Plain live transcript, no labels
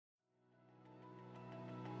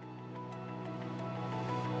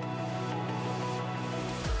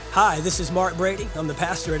Hi, this is Mark Brady. I'm the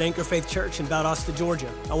pastor at Anchor Faith Church in Valdosta,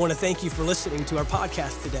 Georgia. I want to thank you for listening to our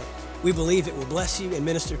podcast today. We believe it will bless you and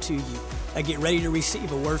minister to you. Now get ready to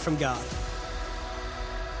receive a word from God.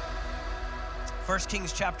 1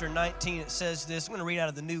 Kings chapter 19, it says this. I'm going to read out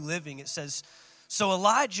of the New Living. It says, "So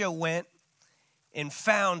Elijah went and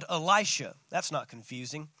found Elisha." That's not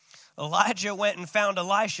confusing. Elijah went and found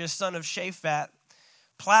Elisha, son of Shaphat,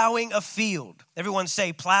 plowing a field. Everyone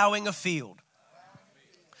say, plowing a field.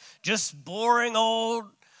 Just boring old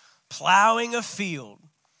plowing a field.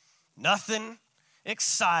 Nothing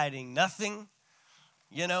exciting, nothing,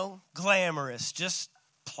 glamorous, just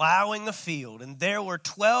plowing a field. And there were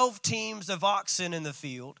 12 teams of oxen in the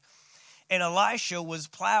field, and Elisha was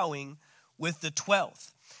plowing with the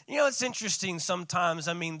 12th. It's interesting sometimes.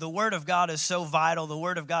 The Word of God is so vital. The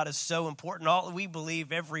Word of God is so important. We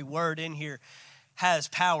believe every word in here has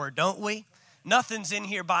power, don't we? Nothing's in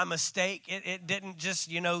here by mistake. It didn't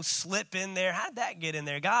just, slip in there. How'd that get in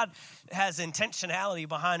there? God has intentionality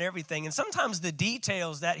behind everything. And sometimes the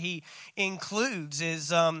details that he includes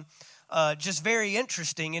is just very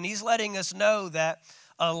interesting. And he's letting us know that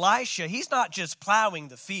Elisha, he's not just plowing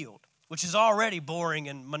the field, which is already boring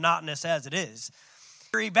and monotonous as it is.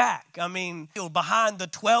 Very back. Behind the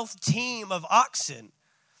 12th team of oxen,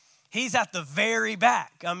 he's at the very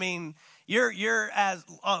back. You're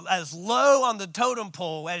as low on the totem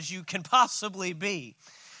pole as you can possibly be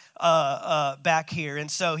back here. And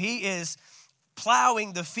so he is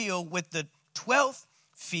plowing the field with the 12th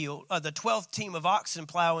team of oxen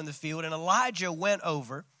plowing the field. And Elijah went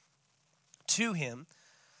over to him,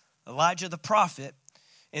 Elijah the prophet,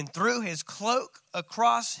 and threw his cloak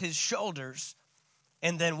across his shoulders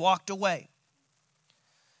and then walked away.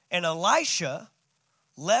 And Elisha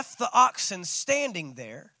left the oxen standing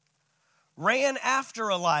there, ran after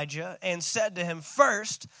Elijah and said to him,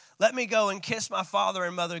 "First, let me go and kiss my father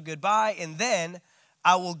and mother goodbye, and then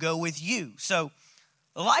I will go with you." So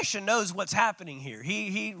Elisha knows what's happening here.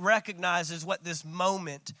 He recognizes what this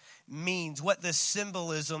moment means, what this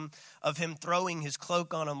symbolism of him throwing his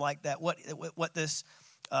cloak on him like that, what this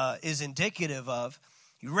is indicative of.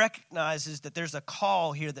 He recognizes that there's a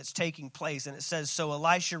call here that's taking place. And it says, "So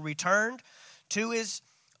Elisha returned to his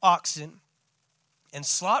oxen and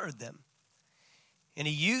slaughtered them. And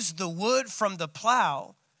he used the wood from the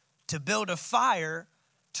plow to build a fire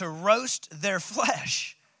to roast their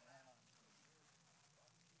flesh.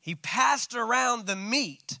 He passed around the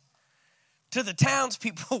meat to the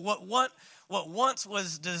townspeople. What once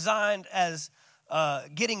was designed as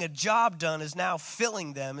getting a job done is now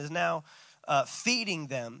filling them, is now feeding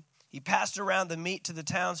them. He passed around the meat to the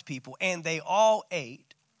townspeople, and they all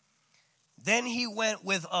ate. Then he went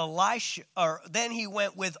with Elijah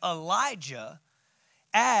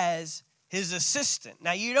as his assistant."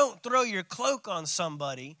 Now, you don't throw your cloak on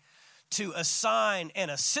somebody to assign an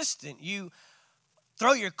assistant. You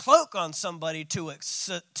throw your cloak on somebody to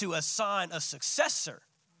assign a successor.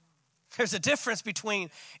 There's a difference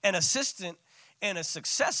between an assistant and a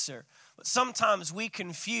successor. But sometimes we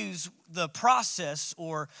confuse the process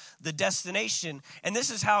or the destination. And this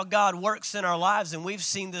is how God works in our lives. And we've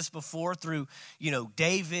seen this before through,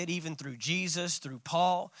 David, even through Jesus, through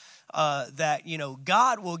Paul, that,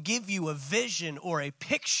 God will give you a vision or a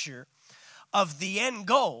picture of the end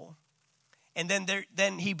goal. And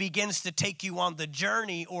then he begins to take you on the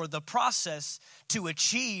journey or the process to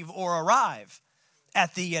achieve or arrive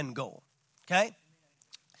at the end goal. Okay?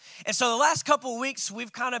 And so the last couple of weeks,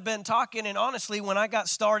 we've kind of been talking, and honestly, when I got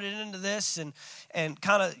started into this and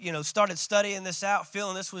kind of, started studying this out,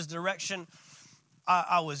 feeling this was the direction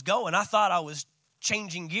I was going, I thought I was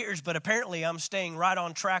changing gears, but apparently I'm staying right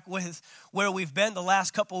on track with where we've been the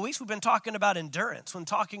last couple of weeks. We've been talking about endurance, when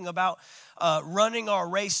talking about running our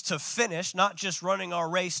race to finish, not just running our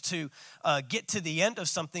race to get to the end of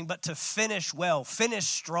something, but to finish well, finish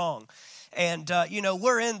strong. And,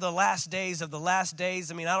 we're in the last days of the last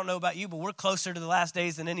days. I don't know about you, but we're closer to the last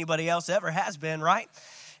days than anybody else ever has been, right?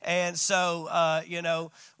 And so,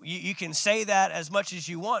 you can say that as much as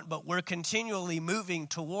you want, but we're continually moving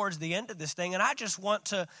towards the end of this thing. And I just want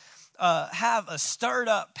to have a stirred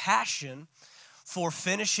up passion for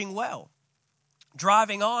finishing well,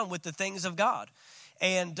 driving on with the things of God.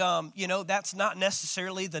 And, that's not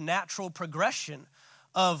necessarily the natural progression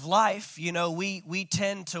of life. We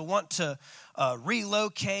tend to want to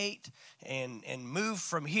relocate and move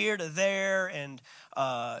from here to there. And,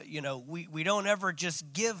 we don't ever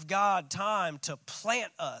just give God time to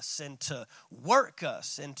plant us and to work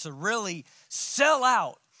us and to really sell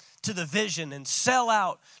out to the vision and sell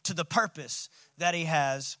out to the purpose that he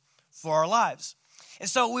has for our lives. And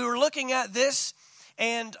so we were looking at this,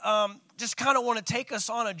 and just kind of want to take us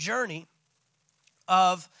on a journey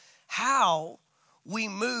of how we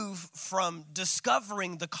move from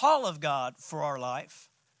discovering the call of God for our life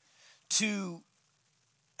to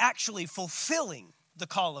actually fulfilling the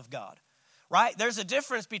call of God, right? There's a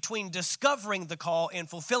difference between discovering the call and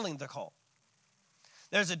fulfilling the call.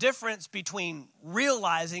 There's a difference between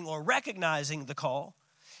realizing or recognizing the call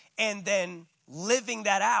and then living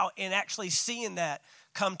that out and actually seeing that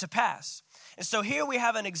come to pass. And so here we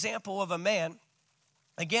have an example of a man,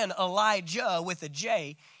 again, Elijah with a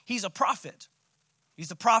J. He's a prophet.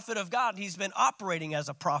 He's a prophet of God. He's been operating as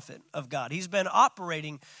a prophet of God. He's been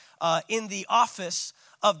operating in the office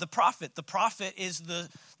of the prophet. The prophet is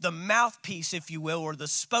the mouthpiece, if you will, or the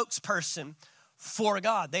spokesperson for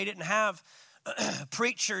God. They didn't have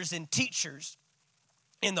preachers and teachers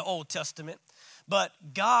in the Old Testament, but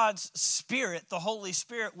God's Spirit, the Holy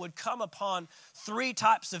Spirit, would come upon three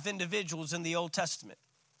types of individuals in the Old Testament.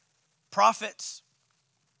 Prophets.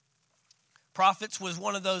 Prophets was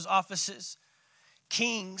one of those offices.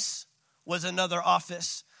 Kings was another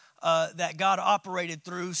office that God operated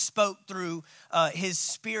through, spoke through, his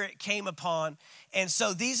Spirit came upon. And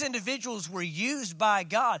so these individuals were used by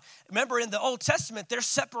God. Remember, in the Old Testament, they're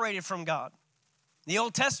separated from God. The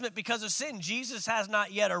Old Testament, because of sin, Jesus has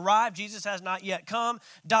not yet arrived. Jesus has not yet come,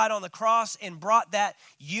 died on the cross, and brought that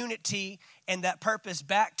unity and that purpose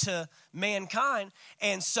back to mankind.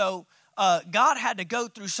 And so God had to go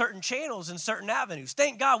through certain channels and certain avenues.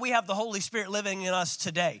 Thank God we have the Holy Spirit living in us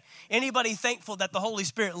today. Anybody thankful that the Holy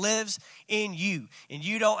Spirit lives in you? And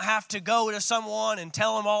you don't have to go to someone and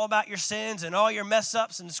tell them all about your sins and all your mess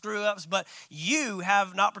ups and screw ups, but you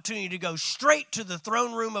have an opportunity to go straight to the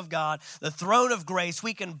throne room of God, the throne of grace.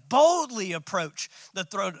 We can boldly approach the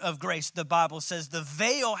throne of grace. The Bible says the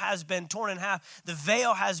veil has been torn in half. The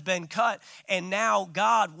veil has been cut. And now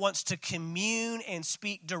God wants to commune and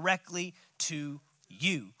speak directly to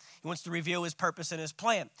you. He wants to reveal his purpose and his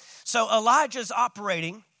plan. So Elijah's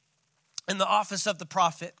operating in the office of the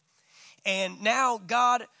prophet, and now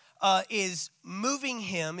God is moving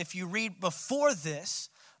him. If you read before this,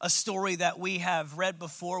 a story that we have read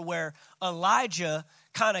before where Elijah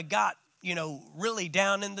kind of got, really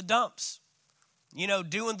down in the dumps.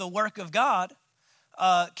 Doing the work of God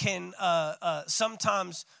can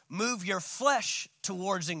sometimes move your flesh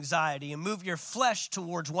towards anxiety and move your flesh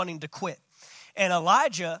towards wanting to quit. And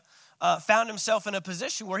Elijah found himself in a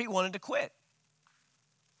position where he wanted to quit.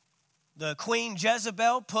 The queen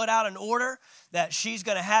Jezebel put out an order that she's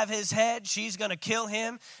going to have his head. She's going to kill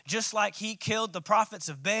him just like he killed the prophets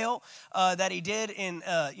of Baal that he did in,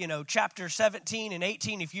 chapter 17 and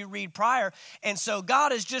 18 if you read prior. And so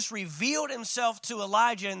God has just revealed himself to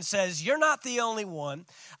Elijah and says, you're not the only one.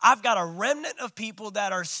 I've got a remnant of people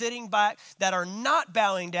that are sitting back, that are not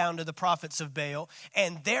bowing down to the prophets of Baal,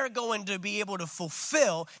 and they're going to be able to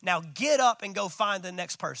fulfill. Now get up and go find the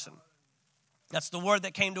next person. That's the word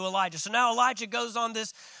that came to Elijah. So now Elijah goes on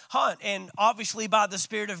this hunt, and obviously by the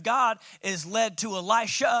Spirit of God is led to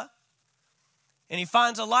Elisha. And he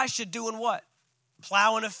finds Elisha doing what?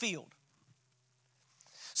 Plowing a field.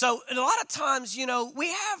 So a lot of times, we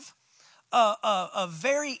have a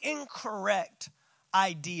very incorrect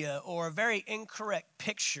idea or a very incorrect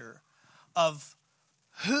picture of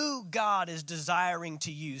who God is desiring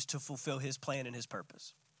to use to fulfill his plan and his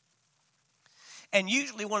purpose. And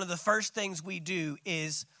usually one of the first things we do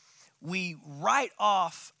is we write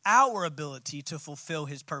off our ability to fulfill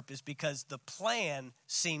his purpose because the plan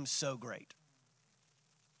seems so great.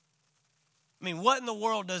 I mean, what in the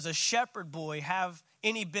world does a shepherd boy have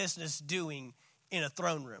any business doing in a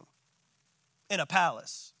throne room, in a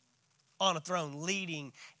palace, on a throne,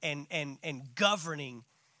 leading and governing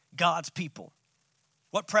God's people?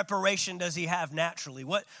 What preparation does he have naturally?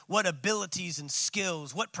 What abilities and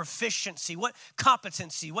skills? What proficiency? What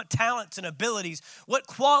competency? What talents and abilities? What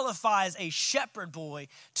qualifies a shepherd boy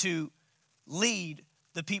to lead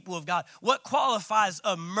the people of God? What qualifies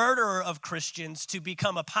a murderer of Christians to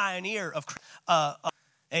become a pioneer of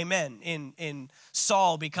amen, in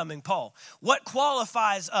Saul becoming Paul? What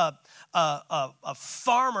qualifies a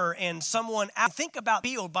farmer and someone? Think about the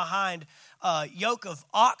field behind a yoke of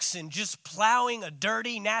oxen just plowing a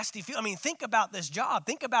dirty, nasty field. I mean, think about this job.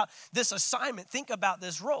 Think about this assignment. Think about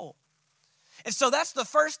this role. And so that's the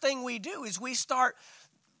first thing we do is we start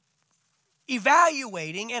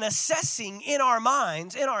evaluating and assessing in our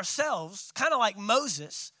minds, in ourselves, kind of like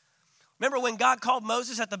Moses. Remember when God called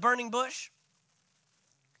Moses at the burning bush?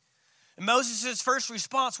 And Moses' first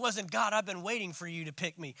response wasn't, God, I've been waiting for you to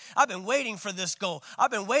pick me. I've been waiting for this goal.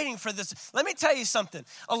 I've been waiting for this. Let me tell you something.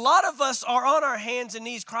 A lot of us are on our hands and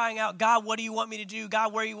knees crying out, God, what do you want me to do?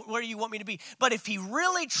 God, where do you want me to be? But if he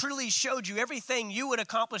really, truly showed you everything you would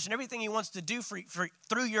accomplish and everything he wants to do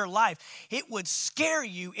through your life, it would scare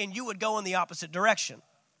you and you would go in the opposite direction.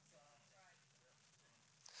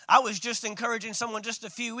 I was just encouraging someone just a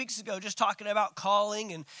few weeks ago, just talking about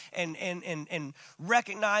calling and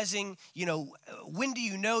recognizing, when do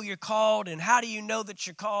you know you're called and how do you know that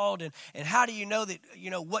you're called and how do you know that,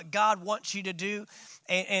 what God wants you to do.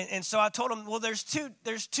 And so I told him, well, there's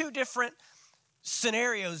two different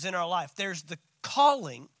scenarios in our life. There's the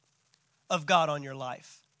calling of God on your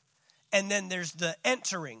life, and then there's the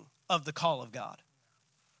entering of the call of God.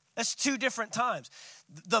 That's two different times.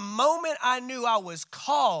 The moment I knew I was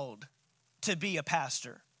called to be a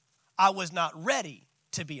pastor, I was not ready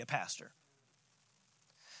to be a pastor.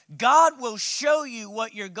 God will show you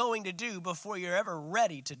what you're going to do before you're ever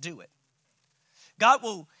ready to do it. God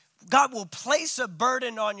will place a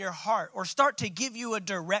burden on your heart or start to give you a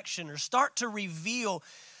direction or start to reveal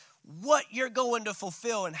what you're going to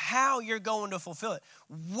fulfill and how you're going to fulfill it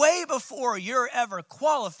way before you're ever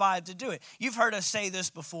qualified to do it. You've heard us say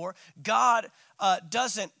this before. God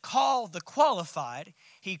doesn't call the qualified.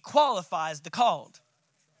 He qualifies the called.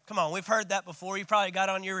 Come on, we've heard that before. You probably got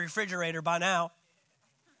it on your refrigerator by now.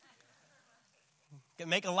 You can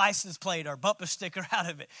make a license plate or bump a sticker out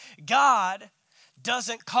of it. God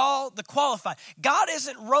doesn't call the qualified. God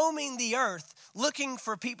isn't roaming the earth looking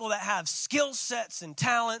for people that have skill sets and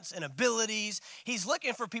talents and abilities. He's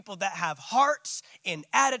looking for people that have hearts and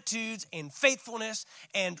attitudes and faithfulness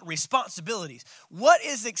and responsibilities. What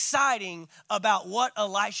is exciting about what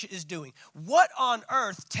Elisha is doing? What on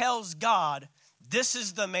earth tells God, this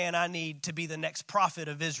is the man I need to be the next prophet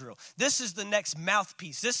of Israel. This is the next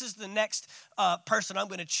mouthpiece. This is the next person I'm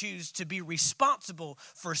going to choose to be responsible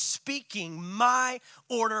for speaking my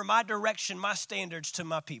order, my direction, my standards to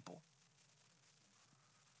my people.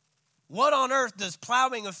 What on earth does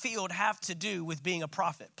plowing a field have to do with being a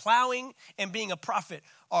prophet? Plowing and being a prophet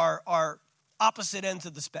are opposite ends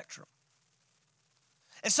of the spectrum.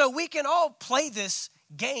 And so we can all play this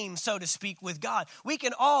game, so to speak, with God. We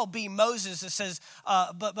can all be Moses that says,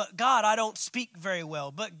 but God, I don't speak very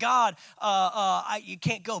well. But God, you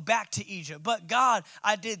can't go back to Egypt. But God,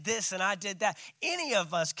 I did this and I did that. Any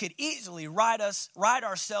of us could easily write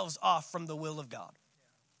ourselves off from the will of God.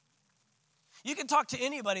 You can talk to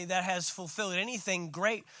anybody that has fulfilled anything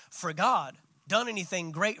great for God, done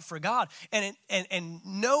anything great for God, and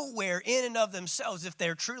nowhere in and of themselves, if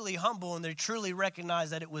they're truly humble and they truly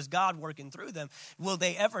recognize that it was God working through them, will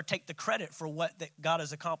they ever take the credit for what that God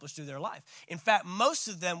has accomplished through their life. In fact, most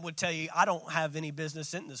of them would tell you, I don't have any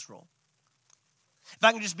business in this role. If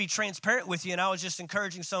I can just be transparent with you, and I was just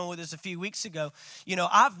encouraging someone with this a few weeks ago,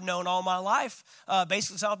 I've known all my life,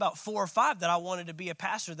 basically it's about 4 or 5, that I wanted to be a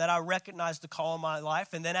pastor, that I recognized the call in my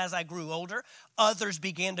life. And then as I grew older, others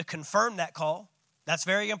began to confirm that call. That's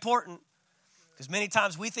very important, because many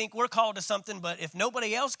times we think we're called to something, but if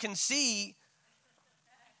nobody else can see,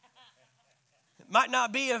 it might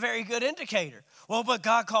not be a very good indicator. Well, but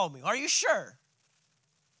God called me. Are you sure?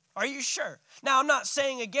 Are you sure? Now, I'm not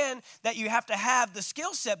saying, again, that you have to have the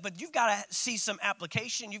skill set, but you've got to see some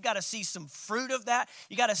application. You've got to see some fruit of that.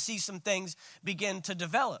 You got to see some things begin to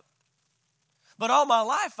develop. But all my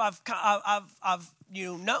life, I've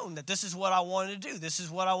known that this is what I wanted to do. This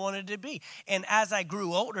is what I wanted to be. And as I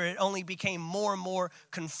grew older, it only became more and more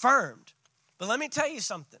confirmed. But let me tell you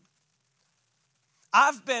something.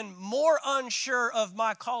 I've been more unsure of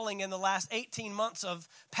my calling in the last 18 months of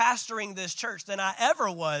pastoring this church than I ever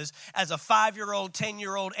was as a 5-year-old,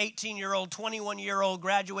 10-year-old, 18-year-old, 21-year-old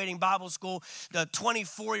graduating Bible school, the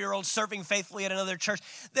 24-year-old serving faithfully at another church.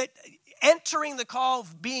 That entering the call,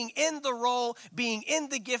 being in the role, being in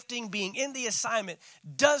the gifting, being in the assignment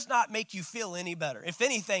does not make you feel any better. If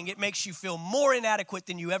anything, it makes you feel more inadequate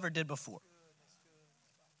than you ever did before.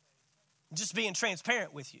 Just being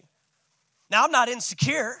transparent with you. Now, I'm not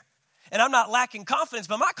insecure and I'm not lacking confidence,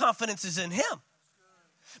 but my confidence is in him.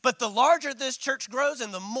 But the larger this church grows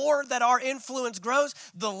and the more that our influence grows,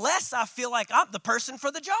 the less I feel like I'm the person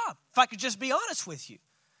for the job, if I could just be honest with you.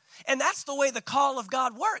 And that's the way the call of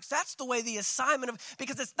God works. That's the way the assignment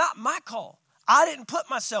because it's not my call. I didn't put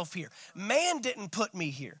myself here. Man didn't put me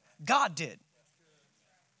here. God did.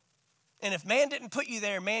 And if man didn't put you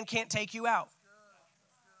there, man can't take you out.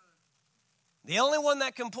 The only one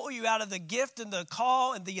that can pull you out of the gift and the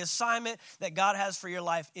call and the assignment that God has for your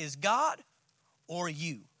life is God or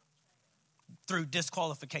you through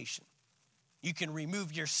disqualification. You can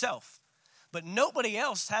remove yourself, but nobody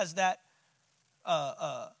else has that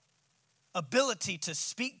ability to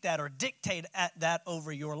speak that or dictate that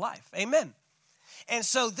over your life. Amen. And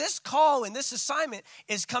so this call and this assignment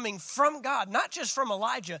is coming from God, not just from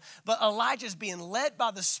Elijah, but Elijah's being led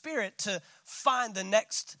by the Spirit to find the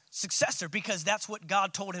next successor, because that's what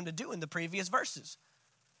God told him to do in the previous verses.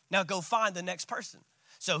 Now go find the next person.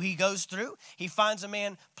 So he goes through, he finds a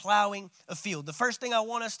man plowing a field. The first thing I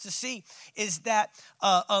want us to see is that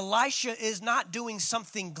Elisha is not doing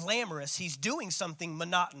something glamorous. He's doing something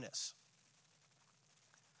monotonous.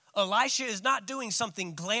 Elisha is not doing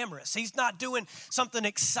something glamorous. He's not doing something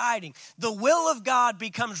exciting. The will of God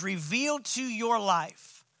becomes revealed to your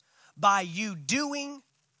life by you doing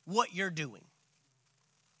what you're doing.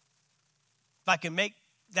 If I can make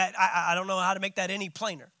that, I don't know how to make that any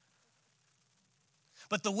plainer.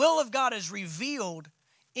 But the will of God is revealed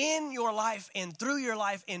in your life and through your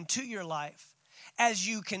life and to your life as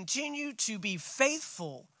you continue to be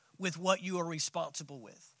faithful with what you are responsible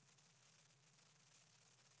with.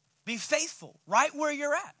 Be faithful right where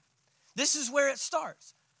you're at. This is where it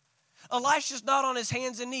starts. Elisha's not on his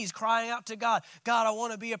hands and knees crying out to God. God, I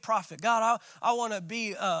want to be a prophet. God, I want to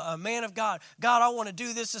be a man of God. God, I want to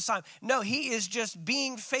do this assignment. No, he is just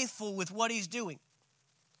being faithful with what he's doing.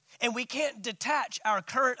 And we can't detach our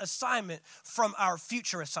current assignment from our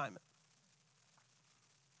future assignment.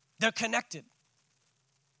 They're connected.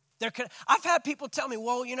 I've had people tell me,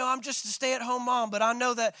 well, I'm just a stay-at-home mom, but I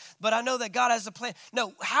know that God has a plan.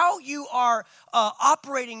 No, how you are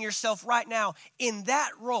operating yourself right now in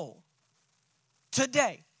that role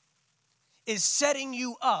today is setting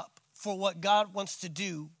you up for what God wants to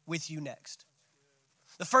do with you next.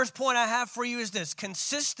 The first point I have for you is this: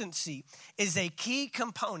 consistency is a key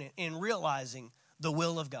component in realizing the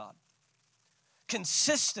will of God.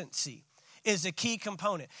 Consistency is a key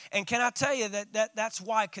component. And can I tell you that's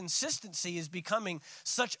why consistency is becoming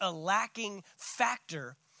such a lacking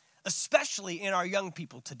factor, especially in our young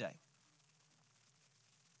people today.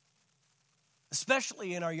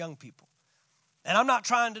 Especially in our young people. And I'm not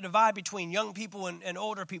trying to divide between young people and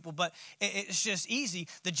older people, but it's just easy.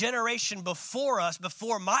 The generation before us,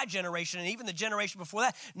 before my generation, and even the generation before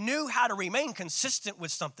that, knew how to remain consistent with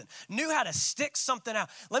something, knew how to stick something out.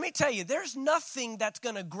 Let me tell you, there's nothing that's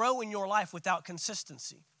going to grow in your life without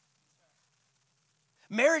consistency.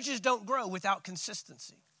 Marriages don't grow without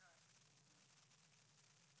consistency.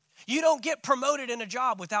 You don't get promoted in a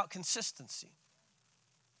job without consistency.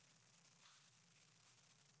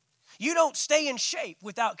 You don't stay in shape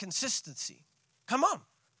without consistency. Come on.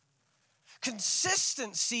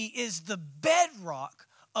 Consistency is the bedrock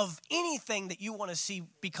of anything that you want to see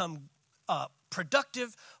become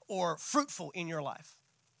productive or fruitful in your life.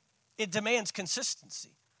 It demands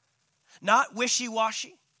consistency. Not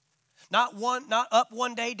wishy-washy, not up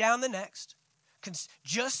one day, down the next.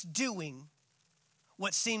 Just doing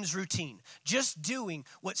what seems routine, just doing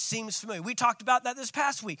what seems familiar. We talked about that this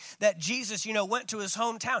past week, that Jesus, went to his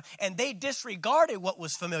hometown and they disregarded what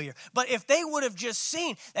was familiar. But if they would have just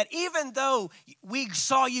seen that even though we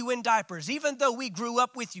saw you in diapers, even though we grew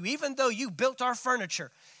up with you, even though you built our furniture,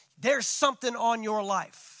 there's something on your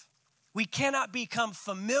life. We cannot become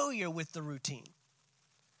familiar with the routine,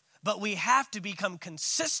 but we have to become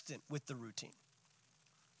consistent with the routine.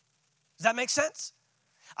 Does that make sense?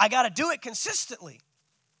 I got to do it consistently.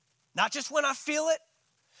 Not just when I feel it,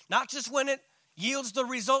 not just when it yields the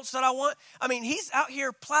results that I want. I mean, he's out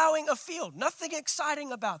here plowing a field. Nothing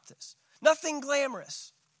exciting about this. Nothing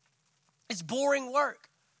glamorous. It's boring work.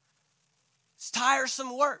 It's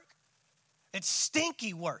tiresome work. It's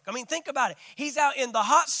stinky work. I mean, think about it. He's out in the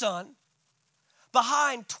hot sun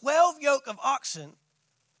behind 12 yoke of oxen.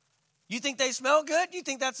 You think they smell good? You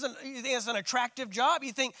think that's an attractive job?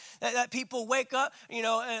 You think that people wake up,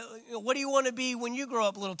 what do you want to be when you grow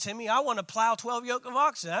up, little Timmy? I want to plow 12 yoke of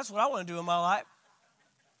oxen. That's what I want to do in my life.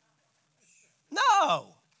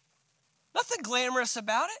 No. Nothing glamorous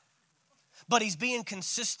about it. But he's being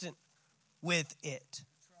consistent with it.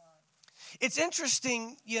 It's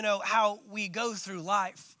interesting, how we go through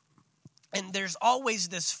life. And there's always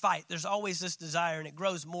this fight. There's always this desire, and it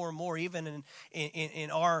grows more and more even in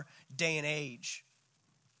our day and age,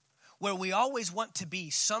 where we always want to be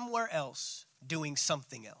somewhere else doing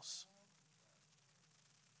something else.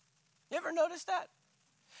 You ever notice that?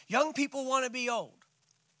 Young people want to be old,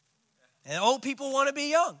 and old people want to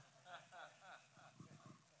be young.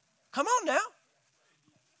 Come on now.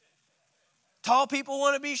 Tall people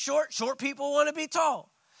want to be short. Short people want to be tall.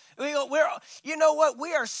 You know what?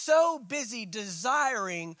 We are so busy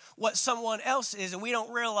desiring what someone else is, and we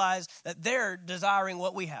don't realize that they're desiring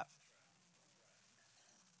what we have.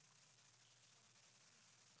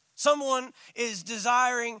 Someone is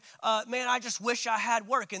desiring, man, I just wish I had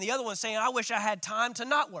work. And the other one's saying, I wish I had time to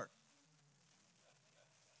not work.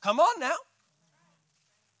 Come on now.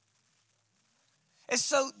 And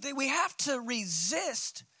so we have to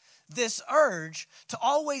resist this urge to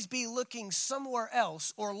always be looking somewhere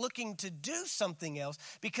else or looking to do something else,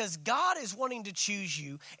 because God is wanting to choose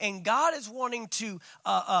you, and God is wanting to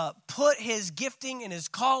put his gifting and his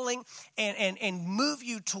calling and move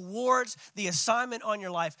you towards the assignment on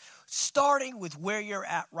your life, starting with where you're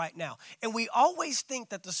at right now. And we always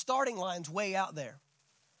think that the starting line's way out there.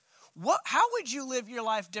 How would you live your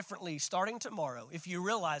life differently starting tomorrow if you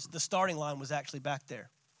realized the starting line was actually back there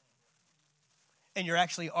and you're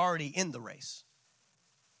actually already in the race?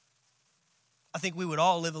 I think we would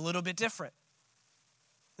all live a little bit different.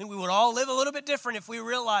 I think we would all live a little bit different if we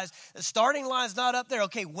realized the starting line's not up there.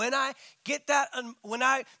 Okay, when I get that, when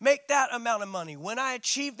I make that amount of money, when I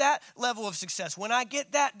achieve that level of success, when I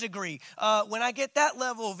get that degree, when I get that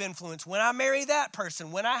level of influence, when I marry that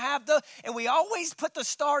person, when I have and we always put the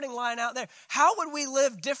starting line out there. How would we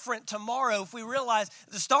live different tomorrow if we realized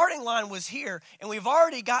the starting line was here and we've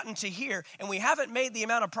already gotten to here and we haven't made the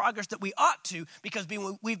amount of progress that we ought to because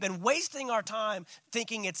we've been wasting our time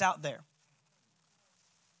thinking it's out there?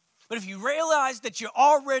 But if you realize that you're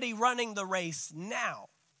already running the race now,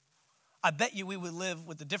 I bet you we would live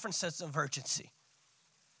with a different sense of urgency.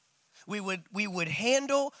 We would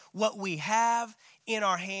handle what we have in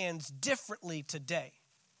our hands differently today.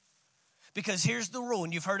 Because here's the rule,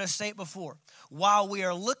 and you've heard us say it before. While we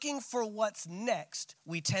are looking for what's next,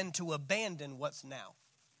 we tend to abandon what's now.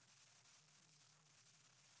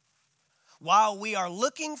 While we are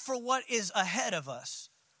looking for what is ahead of us,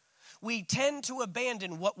 we tend to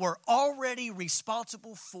abandon what we're already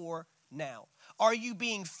responsible for now. Are you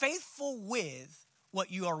being faithful with what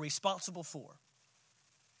you are responsible for?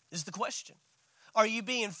 Is the question. Are you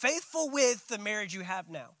being faithful with the marriage you have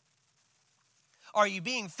now? Are you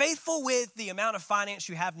being faithful with the amount of finance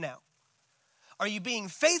you have now? Are you being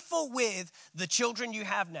faithful with the children you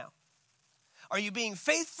have now? Are you being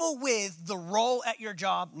faithful with the role at your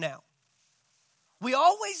job now?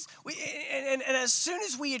 And as soon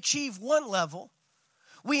as we achieve one level,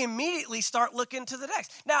 we immediately start looking to the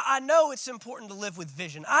next. Now, I know it's important to live with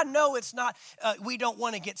vision. I know it's not, we don't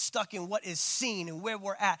want to get stuck in what is seen and where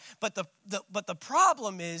we're at. But the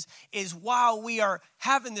problem is while we are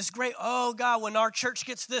having this great, oh God, when our church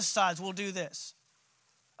gets this size, we'll do this.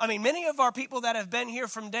 I mean, many of our people that have been here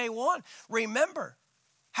from day one remember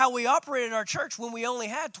how we operated our church when we only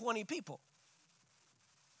had 20 people.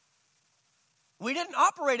 We didn't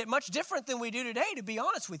operate it much different than we do today, to be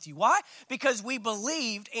honest with you. Why? Because we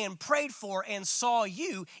believed and prayed for and saw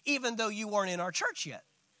you, even though you weren't in our church yet.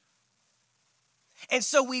 And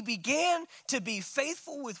so we began to be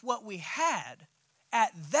faithful with what we had at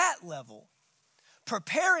that level,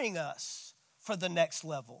 preparing us for the next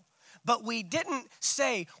level. But we didn't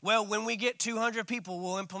say, well, when we get 200 people,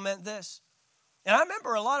 we'll implement this. And I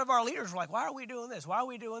remember a lot of our leaders were like, why are we doing this? Why are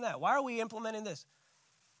we doing that? Why are we implementing this?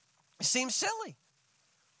 It seems silly.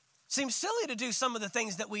 Seems silly to do some of the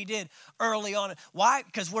things that we did early on. Why?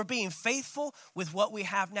 Because we're being faithful with what we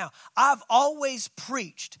have now. I've always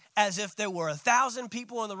preached as if there were 1,000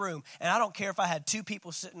 people in the room, and I don't care if I had 2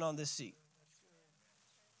 people sitting on this seat.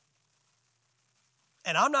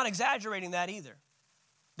 And I'm not exaggerating that either.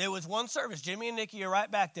 There was one service. Jimmy and Nikki are right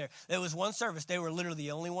back there. There was one service. They were literally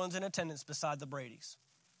the only ones in attendance beside the Bradys.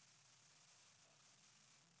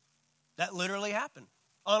 That literally happened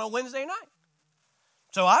on a Wednesday night.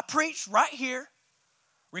 So I preached right here,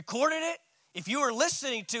 recorded it. If you were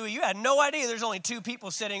listening to it, you had no idea there's only 2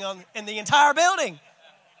 people sitting in the entire building.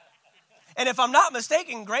 And if I'm not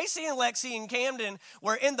mistaken, Gracie and Lexi and Camden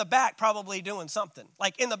were in the back probably doing something,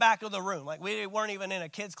 like in the back of the room. Like we weren't even in a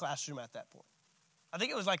kid's classroom at that point. I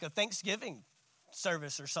think it was like a Thanksgiving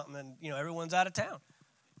service or something, and everyone's out of town.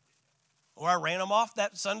 Or I ran them off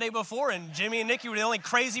that Sunday before, and Jimmy and Nikki were the only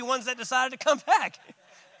crazy ones that decided to come back.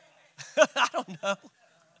 I don't know.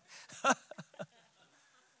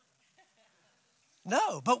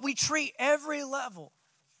 No, but we treat every level.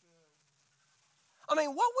 I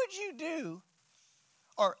mean, what would you do?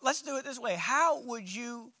 Or let's do it this way. How would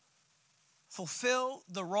you fulfill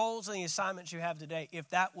the roles and the assignments you have today if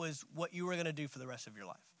that was what you were going to do for the rest of your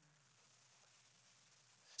life?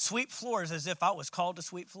 Sweep floors as if I was called to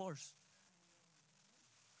sweep floors.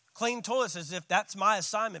 Clean toilets as if that's my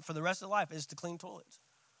assignment for the rest of life is to clean toilets.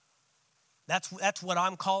 That's what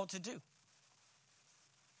I'm called to do.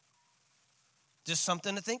 Just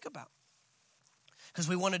something to think about. Because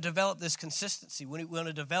we want to develop this consistency. We want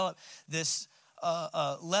to develop this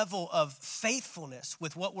level of faithfulness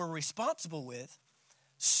with what we're responsible with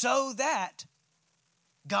so that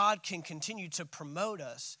God can continue to promote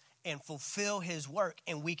us and fulfill his work,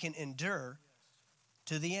 and we can endure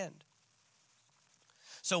to the end.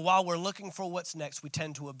 So while we're looking for what's next, we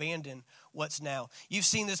tend to abandon what's now. You've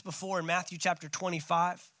seen this before in Matthew chapter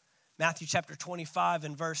 25. Matthew chapter 25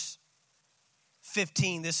 and verse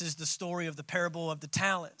 15. This is the story of the parable of the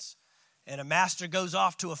talents. And a master goes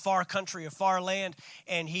off to a far country, a far land,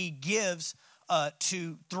 and he gives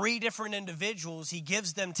to 3 different individuals, he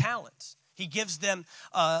gives them talents. He gives them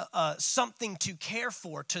something to care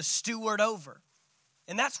for, to steward over.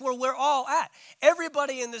 And that's where we're all at.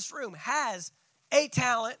 Everybody in this room has a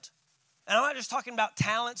talent. And I'm not just talking about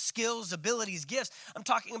talent, skills, abilities, gifts. I'm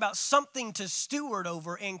talking about something to steward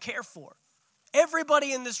over and care for.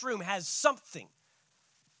 Everybody in this room has something.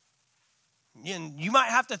 And you might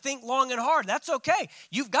have to think long and hard. That's okay.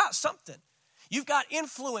 You've got something. You've got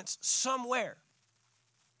influence somewhere.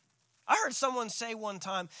 I heard someone say one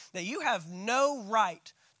time that you have no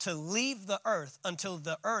right to leave the earth until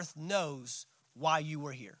the earth knows why you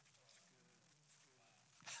were here.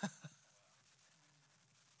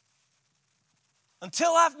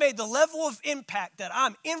 Until I've made the level of impact that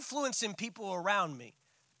I'm influencing people around me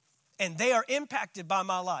and they are impacted by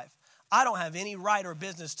my life, I don't have any right or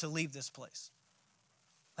business to leave this place.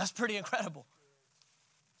 That's pretty incredible.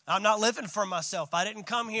 I'm not living for myself. I didn't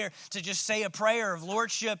come here to just say a prayer of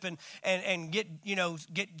lordship and get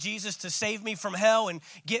Jesus to save me from hell and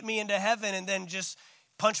get me into heaven and then just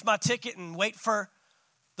punch my ticket and wait for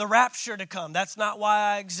the rapture to come. That's not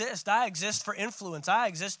why I exist. I exist for influence. I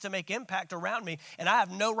exist to make impact around me. And I have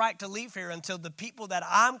no right to leave here until the people that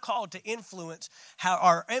I'm called to influence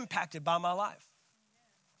are impacted by my life.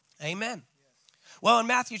 Amen. Well, in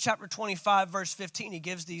Matthew chapter 25, verse 15, he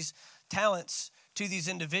gives these talents to these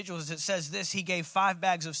individuals. It says this: he gave 5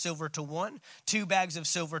 bags of silver to one, 2 bags of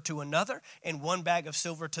silver to another, and 1 bag of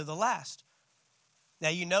silver to the last. Now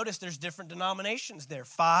you notice there's different denominations there: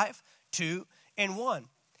 5, 2, and 1.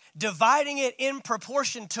 Dividing it in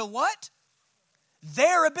proportion to what?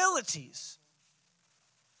 Their abilities.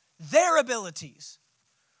 Their abilities.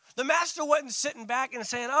 The master wasn't sitting back and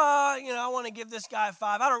saying, I want to give this guy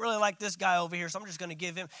 5. I don't really like this guy over here, so I'm just going to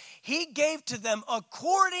give him. He gave to them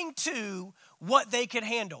according to what they could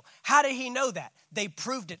handle. How did he know that? They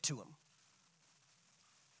proved it to him.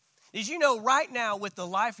 Did you know right now with the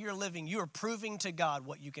life you're living, you are proving to God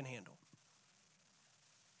what you can handle?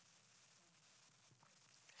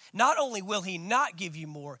 Not only will he not give you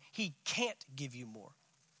more, he can't give you more.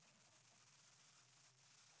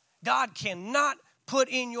 God cannot put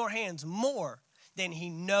in your hands more than he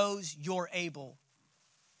knows you're able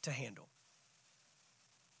to handle.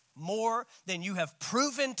 More than you have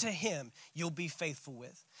proven to him you'll be faithful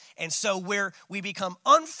with. And so we become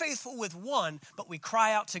unfaithful with 1, but we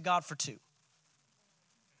cry out to God for 2.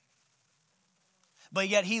 But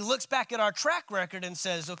yet he looks back at our track record and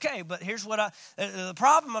says, okay, but here's what the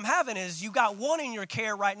problem I'm having is you got 1 in your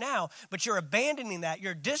care right now, but you're abandoning that,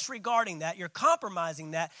 you're disregarding that, you're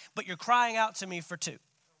compromising that, but you're crying out to me for 2.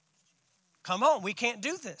 Come on, we can't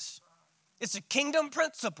do this. It's a kingdom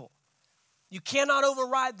principle. You cannot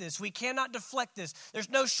override this. We cannot deflect this. There's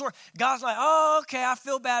no short. God's like, okay, I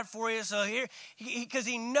feel bad for you. So here, because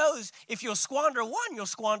he knows if you'll squander 1, you'll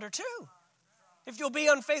squander 2. If you'll be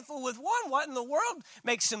unfaithful with 1, what in the world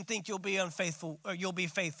makes him think you'll be unfaithful or you'll be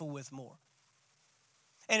faithful with more?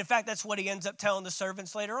 And in fact, that's what he ends up telling the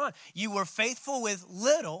servants later on. You were faithful with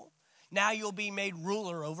little, now you'll be made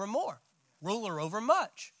ruler over more, ruler over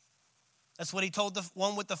much. That's what he told the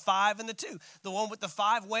one with the 5 and the 2. The one with the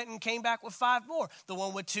 5 went and came back with 5 more. The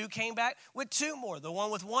one with 2 came back with 2 more. The one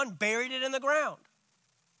with 1 buried it in the ground.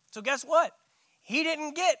 So guess what? He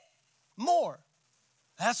didn't get more.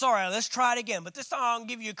 That's all right, let's try it again. But this time I'll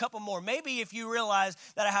give you a couple more. Maybe if you realize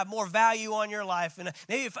that I have more value on your life, and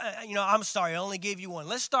maybe if, I'm sorry, I only gave you 1.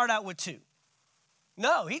 Let's start out with 2.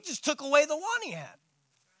 No, he just took away the 1 he had.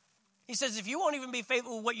 He says, if you won't even be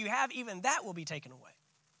faithful with what you have, even that will be taken away.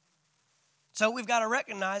 So we've got to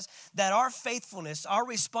recognize that our faithfulness, our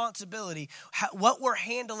responsibility, what we're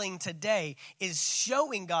handling today is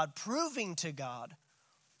showing God, proving to God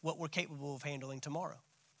what we're capable of handling tomorrow.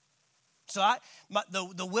 So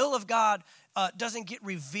the will of God doesn't get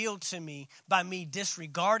revealed to me by me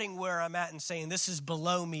disregarding where I'm at and saying this is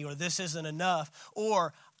below me or this isn't enough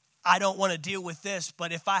or I don't want to deal with this,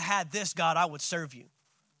 but if I had this, God, I would serve you.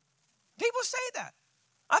 People say that.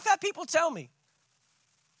 I've had people tell me.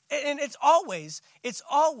 And it's always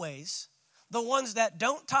the ones that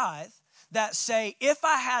don't tithe that say, if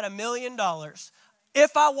I had $1 million,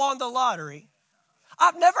 if I won the lottery,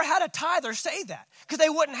 I've never had a tither say that, because they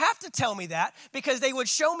wouldn't have to tell me that, because they would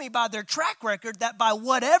show me by their track record that by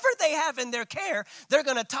whatever they have in their care, they're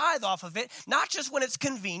going to tithe off of it, not just when it's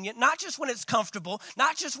convenient, not just when it's comfortable,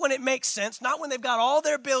 not just when it makes sense, not when they've got all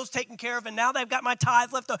their bills taken care of and now they've got my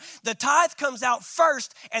tithe left over. The tithe comes out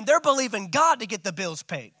first, and they're believing God to get the bills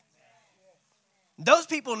paid. Those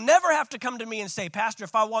people never have to come to me and say, Pastor,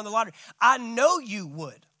 if I won the lottery, I know you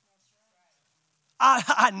would.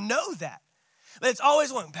 I know that. But it's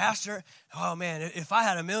always one, Pastor, oh man, if I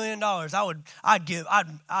had $1 million,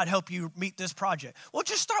 I'd help you meet this project. Well,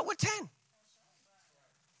 just start with 10.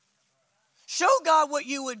 Show God what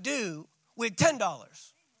you would do with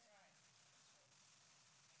 $10.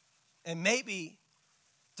 And maybe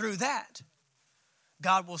through that,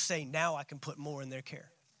 God will say, now I can put more in their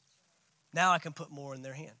care. Now I can put more in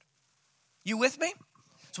their hand. You with me?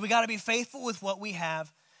 So we got to be faithful with what we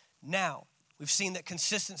have now. We've seen that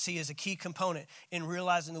consistency is a key component in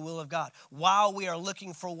realizing the will of God. While we are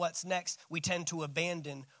looking for what's next, we tend to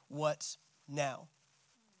abandon what's now.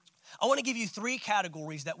 I want to give you 3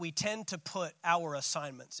 categories that we tend to put our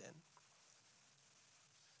assignments in.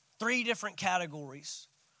 3 different categories,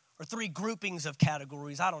 or 3 groupings of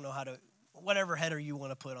categories. I don't know how to, whatever header you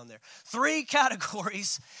want to put on there. 3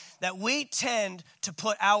 categories that we tend to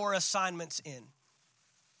put our assignments in.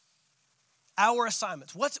 Our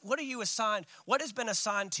assignments. What are you assigned? What has been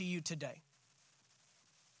assigned to you today?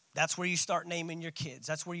 That's where you start naming your kids.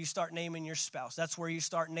 That's where you start naming your spouse. That's where you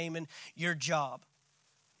start naming your job.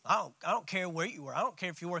 I don't care where you are. I don't care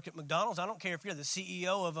if you work at McDonald's. I don't care if you're the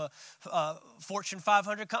CEO of a Fortune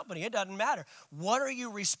 500 company. It doesn't matter. What are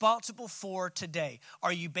you responsible for today?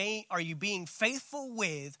 Are you being faithful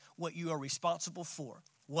with what you are responsible for?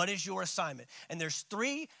 What is your assignment? And there's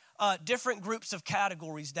 3 different groups of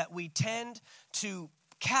categories that we tend to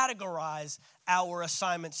categorize our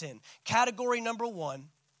assignments in. Category number 1,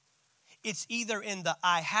 it's either in the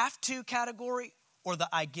I have to category or the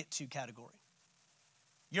I get to category.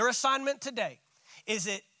 Your assignment today, is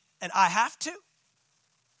it an I have to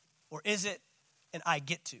or is it an I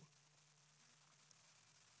get to?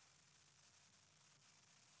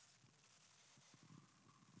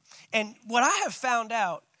 And what I have found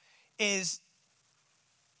out is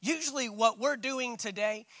usually what we're doing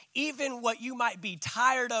today, even what you might be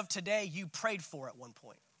tired of today, you prayed for at one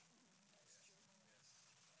point.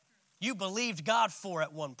 You believed God for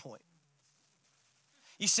at one point.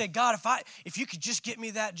 You said, God, if you could just get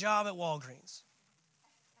me that job at Walgreens,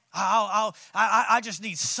 I just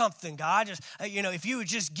need something, God. If you would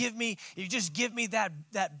just give me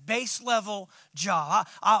that base level job,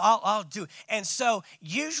 I'll do it. And so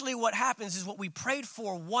usually what happens is what we prayed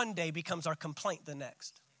for one day becomes our complaint the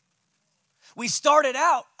next. We started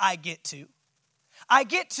out, I get to. I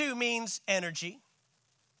get to means energy.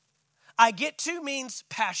 I get to means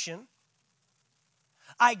passion.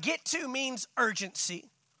 I get to means urgency.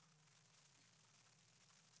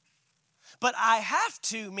 But I have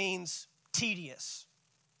to means tedious,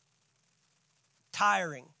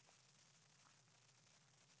 tiring.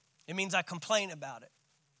 It means I complain about it.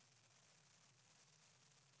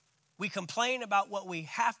 We complain about what we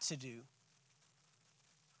have to do,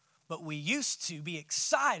 but we used to be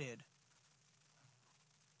excited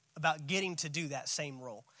about getting to do that same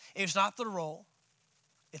role. It's not the role,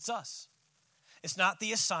 it's us. It's not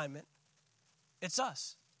the assignment, it's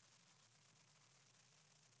us.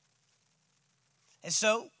 And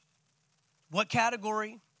so, what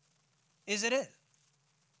category is it in?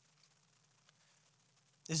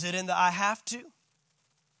 Is it in the I have to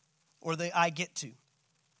or the I get to?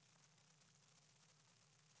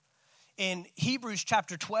 In Hebrews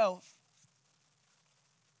chapter 12,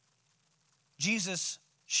 Jesus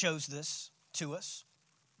shows this to us.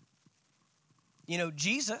 You know,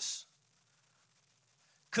 Jesus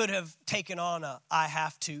could have taken on I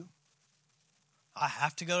have to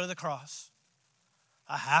go to the cross.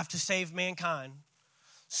 I have to save mankind.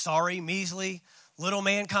 Sorry, measly little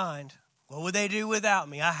mankind. What would they do without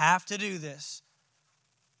me? I have to do this.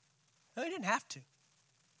 No, he didn't have to.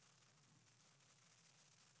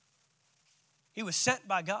 He was sent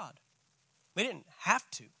by God. We didn't have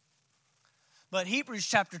to. But Hebrews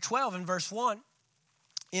chapter 12 and verse 1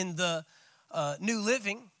 in the New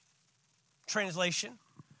Living Translation,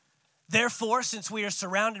 therefore, since we are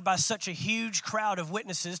surrounded by such a huge crowd of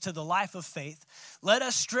witnesses to the life of faith, let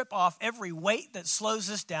us strip off every weight that slows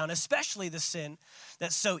us down, especially the sin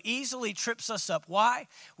that so easily trips us up. Why?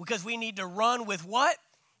 Because we need to run with what?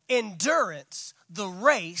 Endurance, the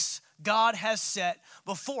race God has set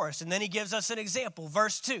before us. And then he gives us an example,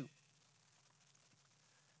 verse 2.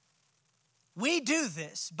 We do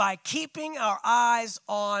this by keeping our eyes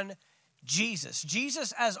on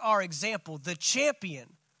Jesus as our example, the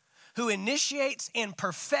champion who initiates and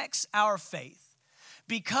perfects our faith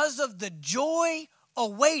because of the joy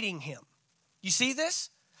awaiting him. You see this?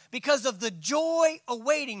 Because of the joy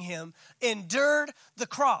awaiting him, endured the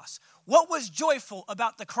cross. What was joyful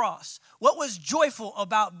about the cross? What was joyful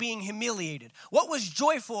about being humiliated? What was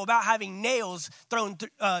joyful about having nails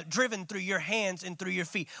driven through your hands and through your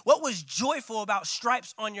feet? What was joyful about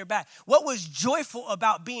stripes on your back? What was joyful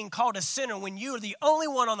about being called a sinner when you are the only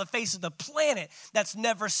one on the face of the planet that's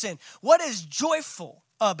never sinned? What is joyful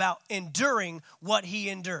about enduring what he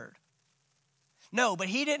endured? No, but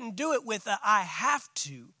he didn't do it with a I have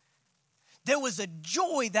to. There was a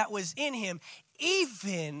joy that was in him,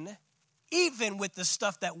 even with the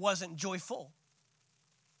stuff that wasn't joyful.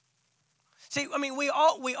 See, I mean, we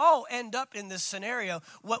all end up in this scenario.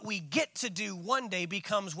 What we get to do one day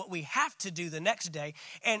becomes what we have to do the next day.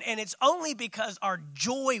 And it's only because our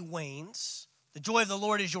joy wanes. The joy of the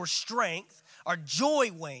Lord is your strength. Our joy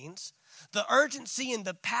wanes. The urgency and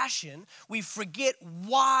the passion, we forget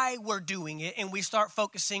why we're doing it, and we start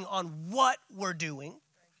focusing on what we're doing,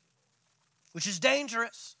 which is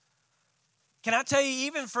dangerous. Can I tell you,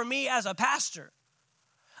 even for me as a pastor,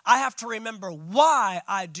 I have to remember why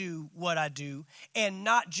I do what I do and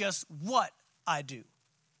not just what I do.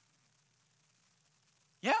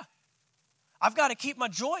 Yeah, I've got to keep my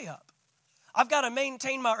joy up. I've got to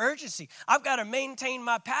maintain my urgency. I've got to maintain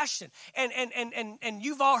my passion. And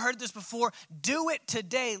you've all heard this before. Do it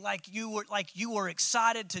today like you were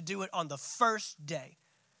excited to do it on the first day.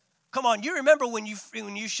 Come on, you remember when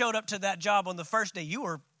you showed up to that job on the first day, you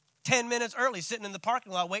were 10 minutes early sitting in the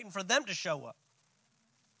parking lot waiting for them to show up.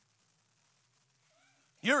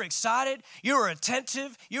 You're excited, you were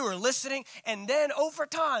attentive, you were listening, and then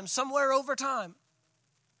somewhere over time,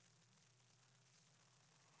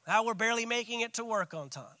 now we're barely making it to work on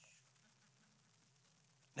time.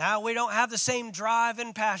 Now we don't have the same drive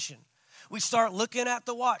and passion. We start looking at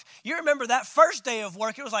the watch. You remember that first day of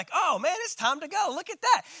work, it was like, oh man, it's time to go. Look at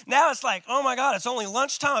that. Now it's like, oh my God, it's only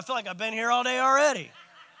lunchtime. I feel like I've been here all day already.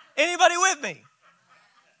 Anybody with me?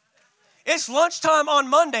 It's lunchtime on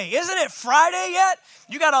Monday. Isn't it Friday yet?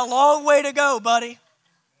 You got a long way to go, buddy.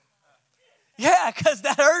 Yeah, because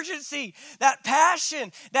that urgency, that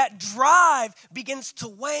passion, that drive begins to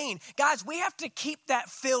wane. Guys, we have to keep that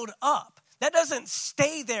filled up. That doesn't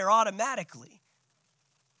stay there automatically.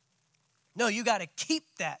 No, you got to keep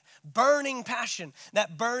that burning passion,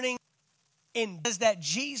 that burning in that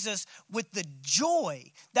Jesus, with the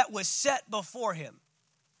joy that was set before him,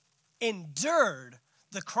 endured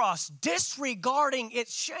the cross, disregarding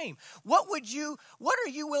its shame. What are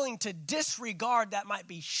you willing to disregard that might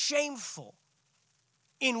be shameful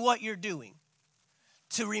in what you're doing?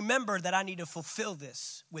 To remember that I need to fulfill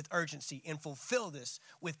this with urgency and fulfill this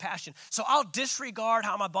with passion. So I'll disregard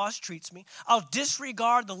how my boss treats me. I'll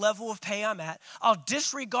disregard the level of pay I'm at. I'll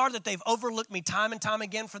disregard that they've overlooked me time and time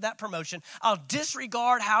again for that promotion. I'll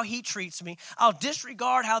disregard how he treats me. I'll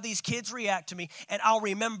disregard how these kids react to me. And I'll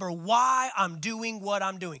remember why I'm doing what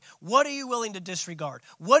I'm doing. What are you willing to disregard?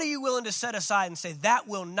 What are you willing to set aside and say, that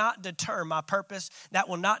will not deter my purpose. That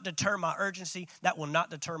will not deter my urgency. That will not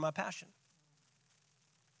deter my passion.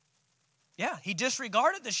 Yeah, he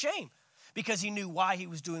disregarded the shame because he knew why he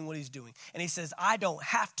was doing what he's doing. And he says, I don't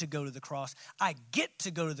have to go to the cross. I get to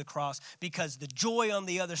go to the cross because the joy on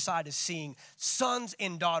the other side is seeing sons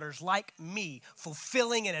and daughters like me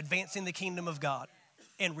fulfilling and advancing the kingdom of God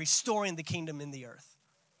and restoring the kingdom in the earth.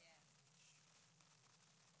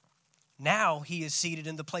 Now he is seated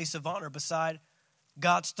in the place of honor beside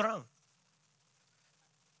God's throne.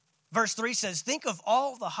 Verse 3 says, think of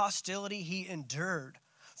all the hostility he endured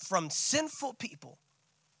from sinful people,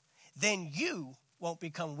 then you won't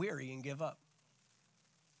become weary and give up.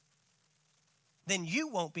 Then you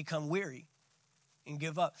won't become weary and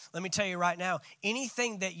give up. Let me tell you right now,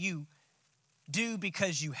 anything that you do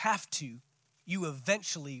because you have to, you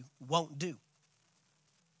eventually won't do.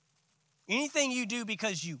 Anything you do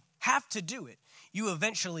because you have to do it, you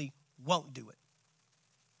eventually won't do it.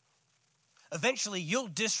 Eventually, you'll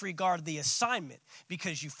disregard the assignment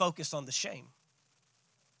because you focus on the shame.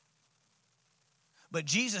 But